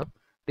ഒഴിവാക്കാം.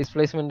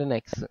 ഡിസ്പ്ലേസ്മെന്റ് ഇൻ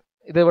എക്സ്,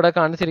 ഇത് ഇവിടെ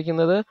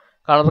കാണിച്ചിരിക്കുന്നത്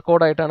കളർ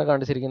കോഡായിട്ടാണ്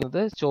കാണിച്ചിരിക്കുന്നത്.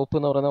 ചുവപ്പ്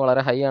എന്ന് പറയുന്നത്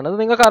വളരെ ഹൈ ആണ്, അത്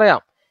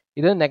നിങ്ങൾക്കറിയാം.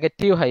 ഇത്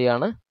നെഗറ്റീവ് ഹൈ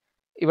ആണ്.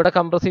 ഇവിടെ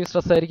കംപ്രസീവ്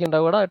സ്ട്രെസ് ആയിരിക്കും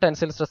ഉണ്ടാവുക,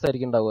 ടെൻസൈൽ സ്ട്രെസ്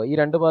ആയിരിക്കും ഉണ്ടാവുക. ഈ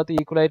രണ്ട് ഭാഗത്ത്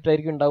ഈക്വൽ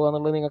ആയിട്ടായിരിക്കും ഉണ്ടാവുക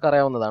എന്നുള്ളത് നിങ്ങൾക്ക്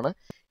അറിയാവുന്നതാണ്.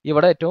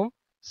 ഇവിടെ ഏറ്റവും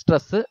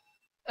സ്ട്രെസ്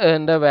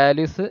എൻ്റെ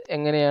വാല്യൂസ്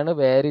എങ്ങനെയാണ്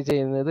വാരി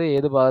ചെയ്യുന്നത്,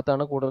 ഏത്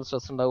ഭാഗത്താണ് കൂടുതൽ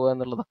സ്ട്രെസ് ഉണ്ടാവുക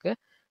എന്നുള്ളതൊക്കെ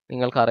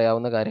നിങ്ങൾക്ക്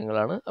അറിയാവുന്ന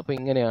കാര്യങ്ങളാണ്. അപ്പോൾ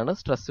ഇങ്ങനെയാണ്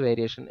stress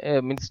variation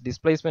means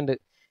displacement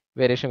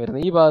variation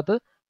വരുന്നത്. ഈ ഭാഗത്ത്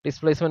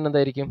ഡിസ്പ്ലേസ്മെന്റ്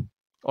എന്തായിരിക്കും,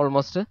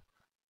 ഓൾമോസ്റ്റ്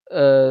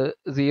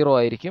 0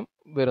 ആയിരിക്കും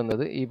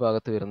വരുന്നത്, ഈ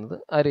ഭാഗത്ത് വരുന്നത്.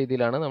 ആ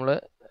രീതിയിലാണ് നമ്മൾ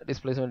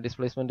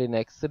displacement in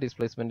X,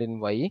 displacement in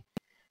Y.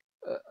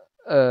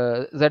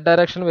 Z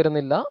direction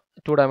വരുന്നില്ല,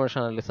 2 ഡയമെൻഷൻ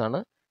അനാലിസിസ് ആണ്.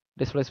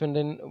 ഡിസ്പ്ലേസ്മെന്റ്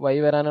ഇൻ വൈ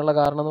വരാനുള്ള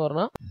കാരണം എന്ന്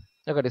പറഞ്ഞാൽ,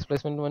 ഓക്കെ,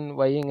 ഡിസ്പ്ലേസ്മെന്റ് ഇൻ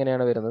വൈ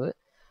ഇങ്ങനെയാണ് വരുന്നത്.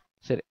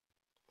 ശരി,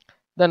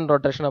 ദെൻ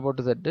റൊട്ടേഷൻ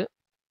അബൌട്ട് സെഡ്,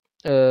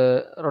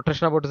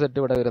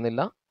 ഇവിടെ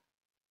വരുന്നില്ല,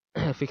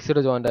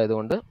 ഫിക്സ്ഡ് ജോയിന്റ്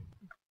ആയതുകൊണ്ട്.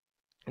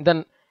 ദെൻ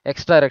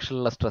എക്സ്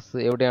ഡയറക്ഷനിലുള്ള സ്ട്രെസ്,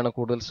 എവിടെയാണ്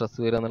കൂടുതൽ സ്ട്രെസ്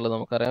വരിക എന്നുള്ളത്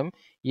നമുക്കറിയാം.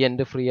 ഈ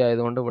എൻഡ് ഫ്രീ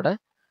ആയതുകൊണ്ട് ഇവിടെ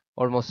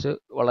ഓൾമോസ്റ്റ്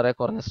വളരെ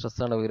കുറഞ്ഞ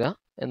സ്ട്രെസ്സാണ് വരിക.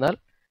 എന്നാൽ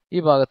ഈ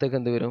ഭാഗത്തേക്ക്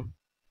എന്ത് വരും,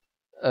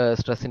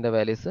 സ്ട്രെസ്സിൻ്റെ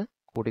വാല്യൂസ്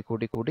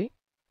കൂടി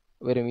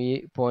വരും. ഈ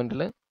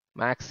പോയിന്റിൽ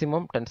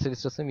മാക്സിമം ടെൻസൈൽ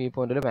സ്ട്രെസ്സും ഈ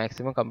പോയിന്റിൽ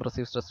മാക്സിമം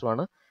കംപ്രസീവ്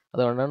സ്ട്രെസ്സുമാണ്.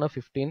 അതുകൊണ്ടാണ്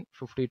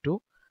 1552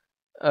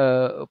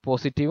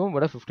 പോസിറ്റീവും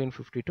ഇവിടെ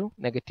 1552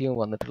 നെഗറ്റീവും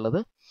വന്നിട്ടുള്ളത്.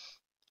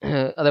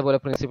 അതേപോലെ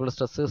principal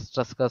stress,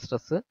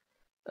 stress,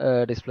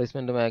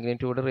 displacement,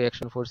 magnitude,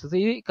 reaction forces,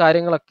 ഈ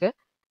കാര്യങ്ങളൊക്കെ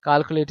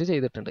കാൽക്കുലേറ്റ്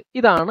ചെയ്തിട്ടുണ്ട്.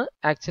 ഇതാണ്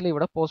ആക്ച്വലി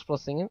ഇവിടെ പോസ്റ്റ്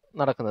പ്രോസസ്സിംഗ്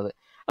നടക്കുന്നത്.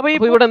 അപ്പോൾ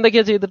ഇവിടെ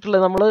എന്തൊക്കെയാണ്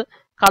ചെയ്തിട്ടുള്ളത്, നമ്മൾ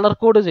കളർ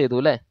കോഡ് ചെയ്തു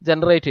അല്ലേ,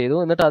 ജനറേറ്റ് ചെയ്തു,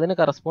 എന്നിട്ട് അതിന്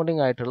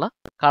കറസ്പോണ്ടിങ് ആയിട്ടുള്ള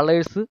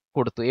കളേഴ്സ്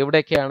കൊടുത്തു,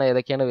 എവിടെയൊക്കെയാണ്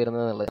ഏതൊക്കെയാണ്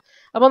വരുന്നത് എന്നുള്ളത്.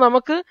 അപ്പോൾ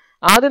നമുക്ക്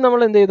ആദ്യം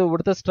നമ്മൾ എന്ത് ചെയ്തു,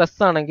 ഇവിടുത്തെ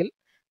സ്ട്രെസ് ആണെങ്കിൽ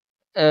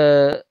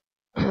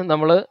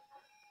നമ്മൾ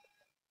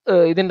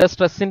ഇതിൻ്റെ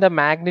സ്ട്രെസ്സിൻ്റെ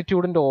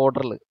മാഗ്നിറ്റ്യൂഡിൻ്റെ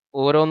ഓർഡറിൽ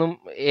ഓരോന്നും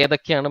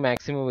ഏതൊക്കെയാണ്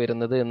മാക്സിമം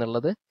വരുന്നത്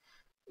എന്നുള്ളത്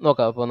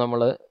നോക്കാം. അപ്പോൾ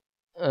നമ്മൾ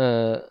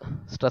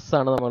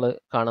സ്ട്രെസ്സാണ് നമ്മൾ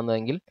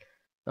കാണുന്നതെങ്കിൽ,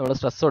 നമ്മൾ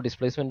സ്ട്രെസ്സോ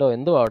ഡിസ്പ്ലേസ്മെൻറ്റോ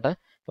എന്തോ ആവട്ടെ,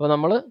 അപ്പോൾ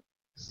നമ്മൾ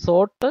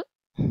sort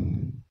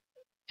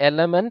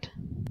element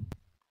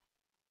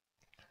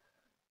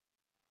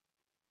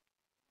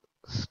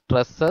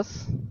stresses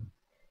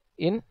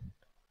in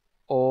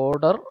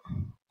order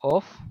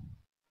of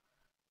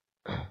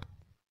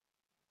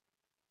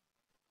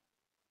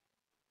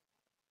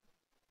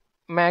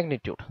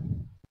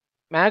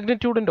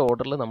മാഗ്നിറ്റ്യൂഡിൻ്റെ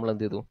ഓർഡറിൽ നമ്മൾ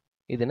എന്ത് ചെയ്തു,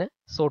 ഇതിനെ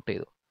സോർട്ട്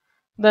ചെയ്തു.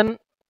 ദെൻ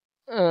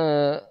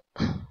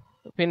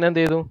പിന്നെന്ത്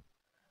ചെയ്തു,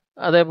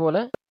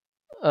 അതേപോലെ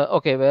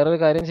ഓക്കെ, വേറൊരു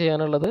കാര്യം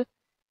ചെയ്യാനുള്ളത്,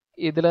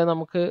 ഇതിൽ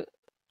നമുക്ക്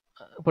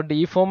ഇപ്പോൾ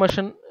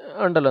ഡീഫോർമേഷൻ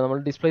ഉണ്ടല്ലോ, നമ്മൾ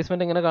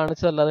ഡിസ്പ്ലേസ്മെൻറ്റ് ഇങ്ങനെ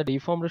കാണിച്ചതല്ലാതെ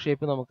ഡീഫോംഡ്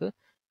ഷേപ്പ് നമുക്ക്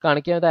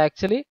കാണിക്കാം. ഇത്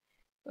ആക്ച്വലി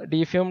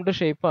ഡീഫോംഡ്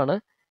ഷേപ്പാണ്.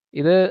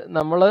 ഇത്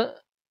നമ്മൾ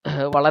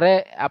വളരെ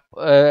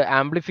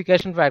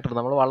ആംപ്ലിഫിക്കേഷൻ ഫാക്ടർ,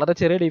 നമ്മൾ വളരെ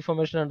ചെറിയ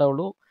ഡീഫോർമേഷൻ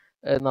ഉണ്ടാവുള്ളൂ,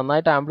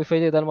 നന്നായിട്ട് ആംപ്ലിഫൈ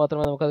ചെയ്താൽ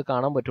മാത്രമേ നമുക്കത്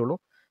കാണാൻ പറ്റുള്ളൂ.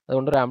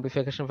 അതുകൊണ്ട് ഒരു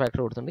ആംപ്ലിഫിക്കേഷൻ ഫാക്ടർ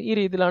കൊടുത്തിട്ടുണ്ട്. ഈ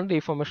രീതിയിലാണ്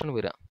ഡീഫോർമേഷൻ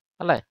വരിക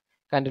അല്ലേ.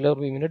 കാൻഡിലിവർ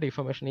ബീമിൻ്റെ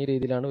ഡീഫോർമേഷൻ ഈ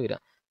രീതിയിലാണ് വരിക.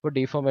 ഇപ്പോൾ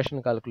ഡീഫോർമേഷൻ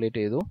കാൽക്കുലേറ്റ്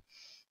ചെയ്തു.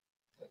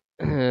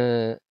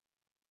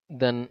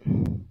 ദെൻ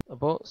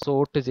അപ്പോൾ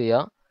സോർട്ട് ചെയ്യുക,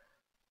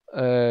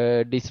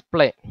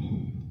 ഡിസ്പ്ലേ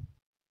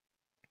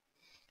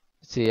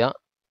ചെയ്യുക.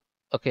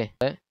 Okay,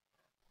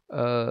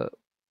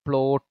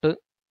 plot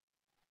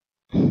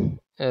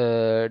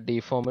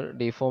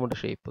deformed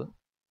shape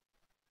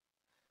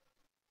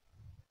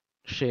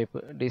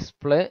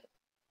display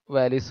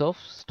values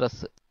of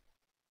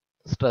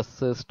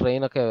stress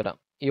strain ഒക്കെ വരാം.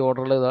 ഈ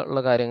ഓർഡറിൽ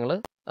ഉള്ള കാര്യങ്ങൾ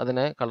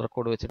അതിനെ കളർ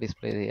കോഡ് വെച്ച്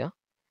ഡിസ്പ്ലേ ചെയ്യുക.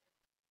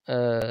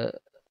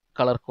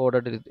 കളർ കോഡ്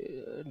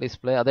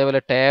ഡിസ്പ്ലേ, അതേപോലെ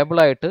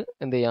ടേബിളായിട്ട്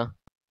എന്ത് ചെയ്യാം,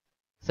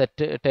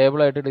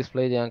 ടേബിളായിട്ട്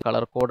ഡിസ്പ്ലേ ചെയ്യാം.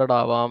 കളർ കോഡഡ്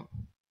ആവാം,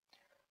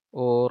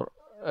 ഓർ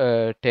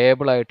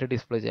ടേബിളായിട്ട്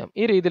ഡിസ്പ്ലേ ചെയ്യാം.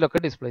 ഈ രീതിയിലൊക്കെ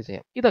ഡിസ്പ്ലേ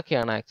ചെയ്യാം.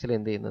 ഇതൊക്കെയാണ് ആക്ച്വലി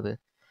എന്ത് ചെയ്യുന്നത്,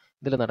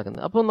 ഇതിൽ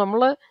നടക്കുന്നത്. അപ്പോൾ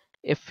നമ്മൾ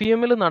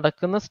FEMൽ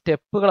നടക്കുന്ന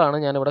സ്റ്റെപ്പുകളാണ്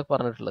ഞാനിവിടെ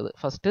പറഞ്ഞിട്ടുള്ളത്.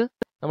 ഫസ്റ്റ്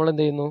നമ്മൾ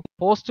എന്ത് ചെയ്യുന്നു,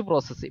 പോസ്റ്റ്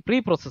പ്രോസസ്സിങ്, പ്രീ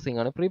പ്രോസസ്സിംഗ്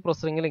ആണ്. പ്രീ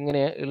പ്രോസസ്സിങ്ങിൽ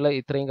ഇങ്ങനെയുള്ള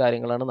ഇത്രയും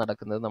കാര്യങ്ങളാണ്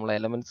നടക്കുന്നത്. നമ്മൾ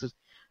എലമെന്റ്സ്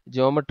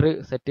ജിയോമെട്രി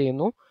സെറ്റ്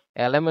ചെയ്യുന്നു,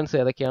 എലമെന്റ്സ്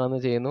ഏതൊക്കെയാണെന്ന്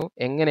ചെയ്യുന്നു,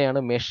 എങ്ങനെയാണ്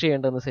മെഷ്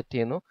ചെയ്യേണ്ടതെന്ന് സെറ്റ്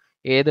ചെയ്യുന്നു,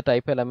 ഏത്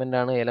ടൈപ്പ് എലമെന്റ്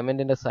ആണ്,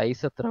 എലമെന്റിന്റെ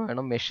സൈസ് എത്ര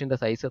വേണം, മെഷിന്റെ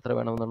സൈസ് എത്ര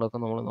വേണം എന്നുള്ളതൊക്കെ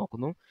നമ്മൾ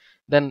നോക്കുന്നു.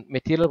 ദെൻ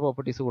മെറ്റീരിയൽ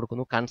പ്രോപ്പർട്ടീസ്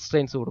കൊടുക്കുന്നു,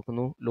 കൺസ്ട്രെയിൻസ്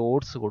കൊടുക്കുന്നു,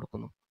 ലോഡ്സ്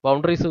കൊടുക്കുന്നു,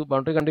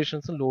 ബൗണ്ടറി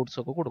കണ്ടീഷൻസും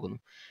ലോഡ്സും ഒക്കെ കൊടുക്കുന്നു.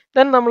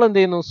 ദെൻ നമ്മൾ എന്ത്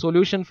ചെയ്യുന്നു,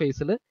 സൊല്യൂഷൻ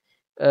ഫേസിൽ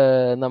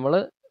നമ്മൾ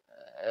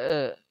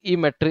ഈ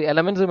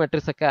എലമെന്റ്സ്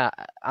മെട്രിക്സ് ഒക്കെ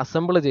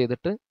അസംബിൾ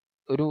ചെയ്തിട്ട്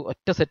ഒരു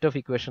ഒറ്റ സെറ്റ് ഓഫ്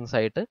ഇക്വേഷൻസ്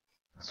ആയിട്ട്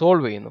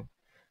സോൾവ് ചെയ്യുന്നു.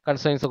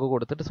 കൺസ്ട്രെയിൻസ് ഒക്കെ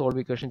കൊടുത്തിട്ട്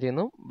സോൾവ് ഇക്വേഷൻ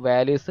ചെയ്യുന്നു,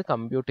 വാല്യൂസ്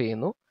കമ്പ്യൂട്ട്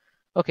ചെയ്യുന്നു.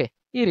 ഓക്കെ,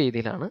 ഈ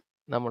രീതിയിലാണ്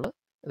നമ്മൾ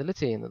ഇതിൽ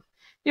ചെയ്യുന്നത്.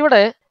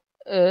 ഇവിടെ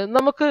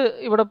നമുക്ക്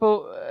ഇവിടെ ഇപ്പോൾ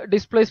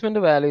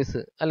ഡിസ്പ്ലേസ്മെന്റ്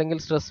വാല്യൂസ് അല്ലെങ്കിൽ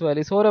സ്ട്രെസ്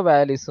വാല്യൂസ്, ഓരോ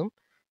വാല്യൂസും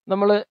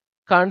നമ്മൾ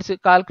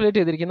കാൽക്കുലേറ്റ്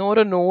ചെയ്തിരിക്കുന്ന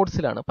ഓരോ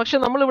നോഡ്സിലാണ്. പക്ഷെ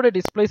നമ്മളിവിടെ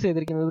ഡിസ്പ്ലേസ്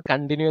ചെയ്തിരിക്കുന്നത്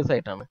കണ്ടിന്യൂസ്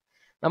ആയിട്ടാണ്.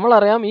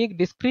 നമ്മളറിയാം ഈ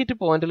ഡിസ്ക്രീറ്റ്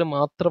പോയിന്റിൽ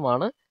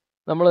മാത്രമാണ്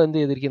നമ്മൾ എന്ത്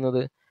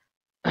ചെയ്തിരിക്കുന്നത്,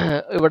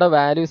 ഇവിടെ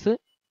വാല്യൂസ്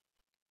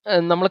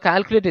നമ്മൾ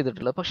കാൽക്കുലേറ്റ്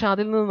ചെയ്തിട്ടുള്ളത്. പക്ഷെ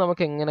അതിൽ നിന്ന്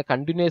നമുക്ക് എങ്ങനെ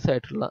കണ്ടിന്യൂസ്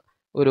ആയിട്ടുള്ള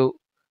ഒരു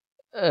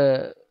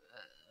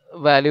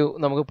വാല്യൂ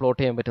നമുക്ക് പ്ലോട്ട്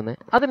ചെയ്യാൻ പറ്റുന്നത്,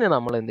 അതിനെ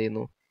നമ്മൾ എന്ത്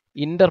ചെയ്യുന്നു,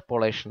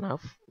 ഇന്റർപോളേഷൻ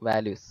ഓഫ്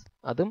വാല്യൂസ്.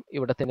 അതും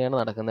ഇവിടെ തന്നെയാണ്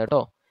നടക്കുന്നത്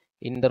കേട്ടോ.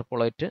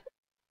 Interpolate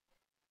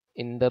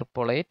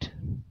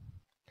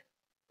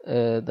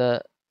the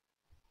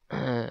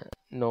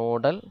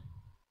nodal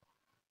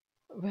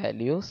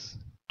values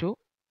to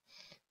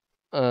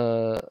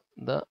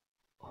the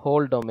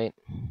whole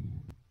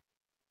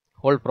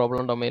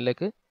problem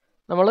ഡൊമൈനിലേക്ക്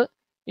നമ്മൾ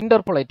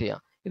ഇന്റർപോളേറ്റ് ചെയ്യാം.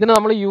 ഇതിന്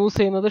നമ്മൾ യൂസ്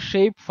ചെയ്യുന്നത്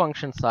ഷേപ്പ്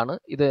ഫങ്ഷൻസ് ആണ്.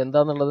 ഇത്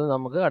എന്താണെന്നുള്ളത്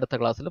നമുക്ക് അടുത്ത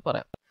ക്ലാസ്സിൽ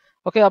പറയാം.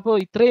 ഓക്കെ, അപ്പോൾ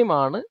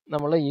ഇത്രയുമാണ്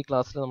നമ്മൾ ഈ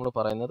ക്ലാസ്സിൽ നമ്മൾ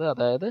പറയുന്നത്.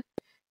 അതായത്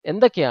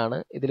എന്തൊക്കെയാണ്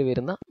ഇതിൽ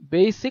വരുന്ന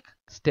ബേസിക്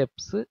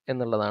സ്റ്റെപ്സ്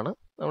എന്നുള്ളതാണ്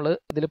നമ്മൾ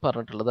ഇതിൽ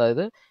പറഞ്ഞിട്ടുള്ളത്.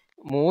 അതായത്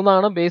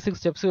 3 ബേസിക്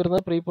സ്റ്റെപ്സ്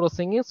വരുന്നത്: pre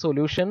processing,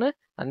 solution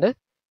and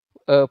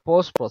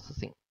post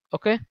processing.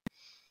 Okay,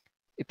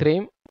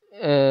 ഇത്രയും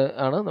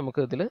ആണ്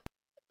നമുക്ക് ഇതിൽ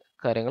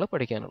കാര്യങ്ങൾ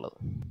പഠിക്കാനുള്ളത്.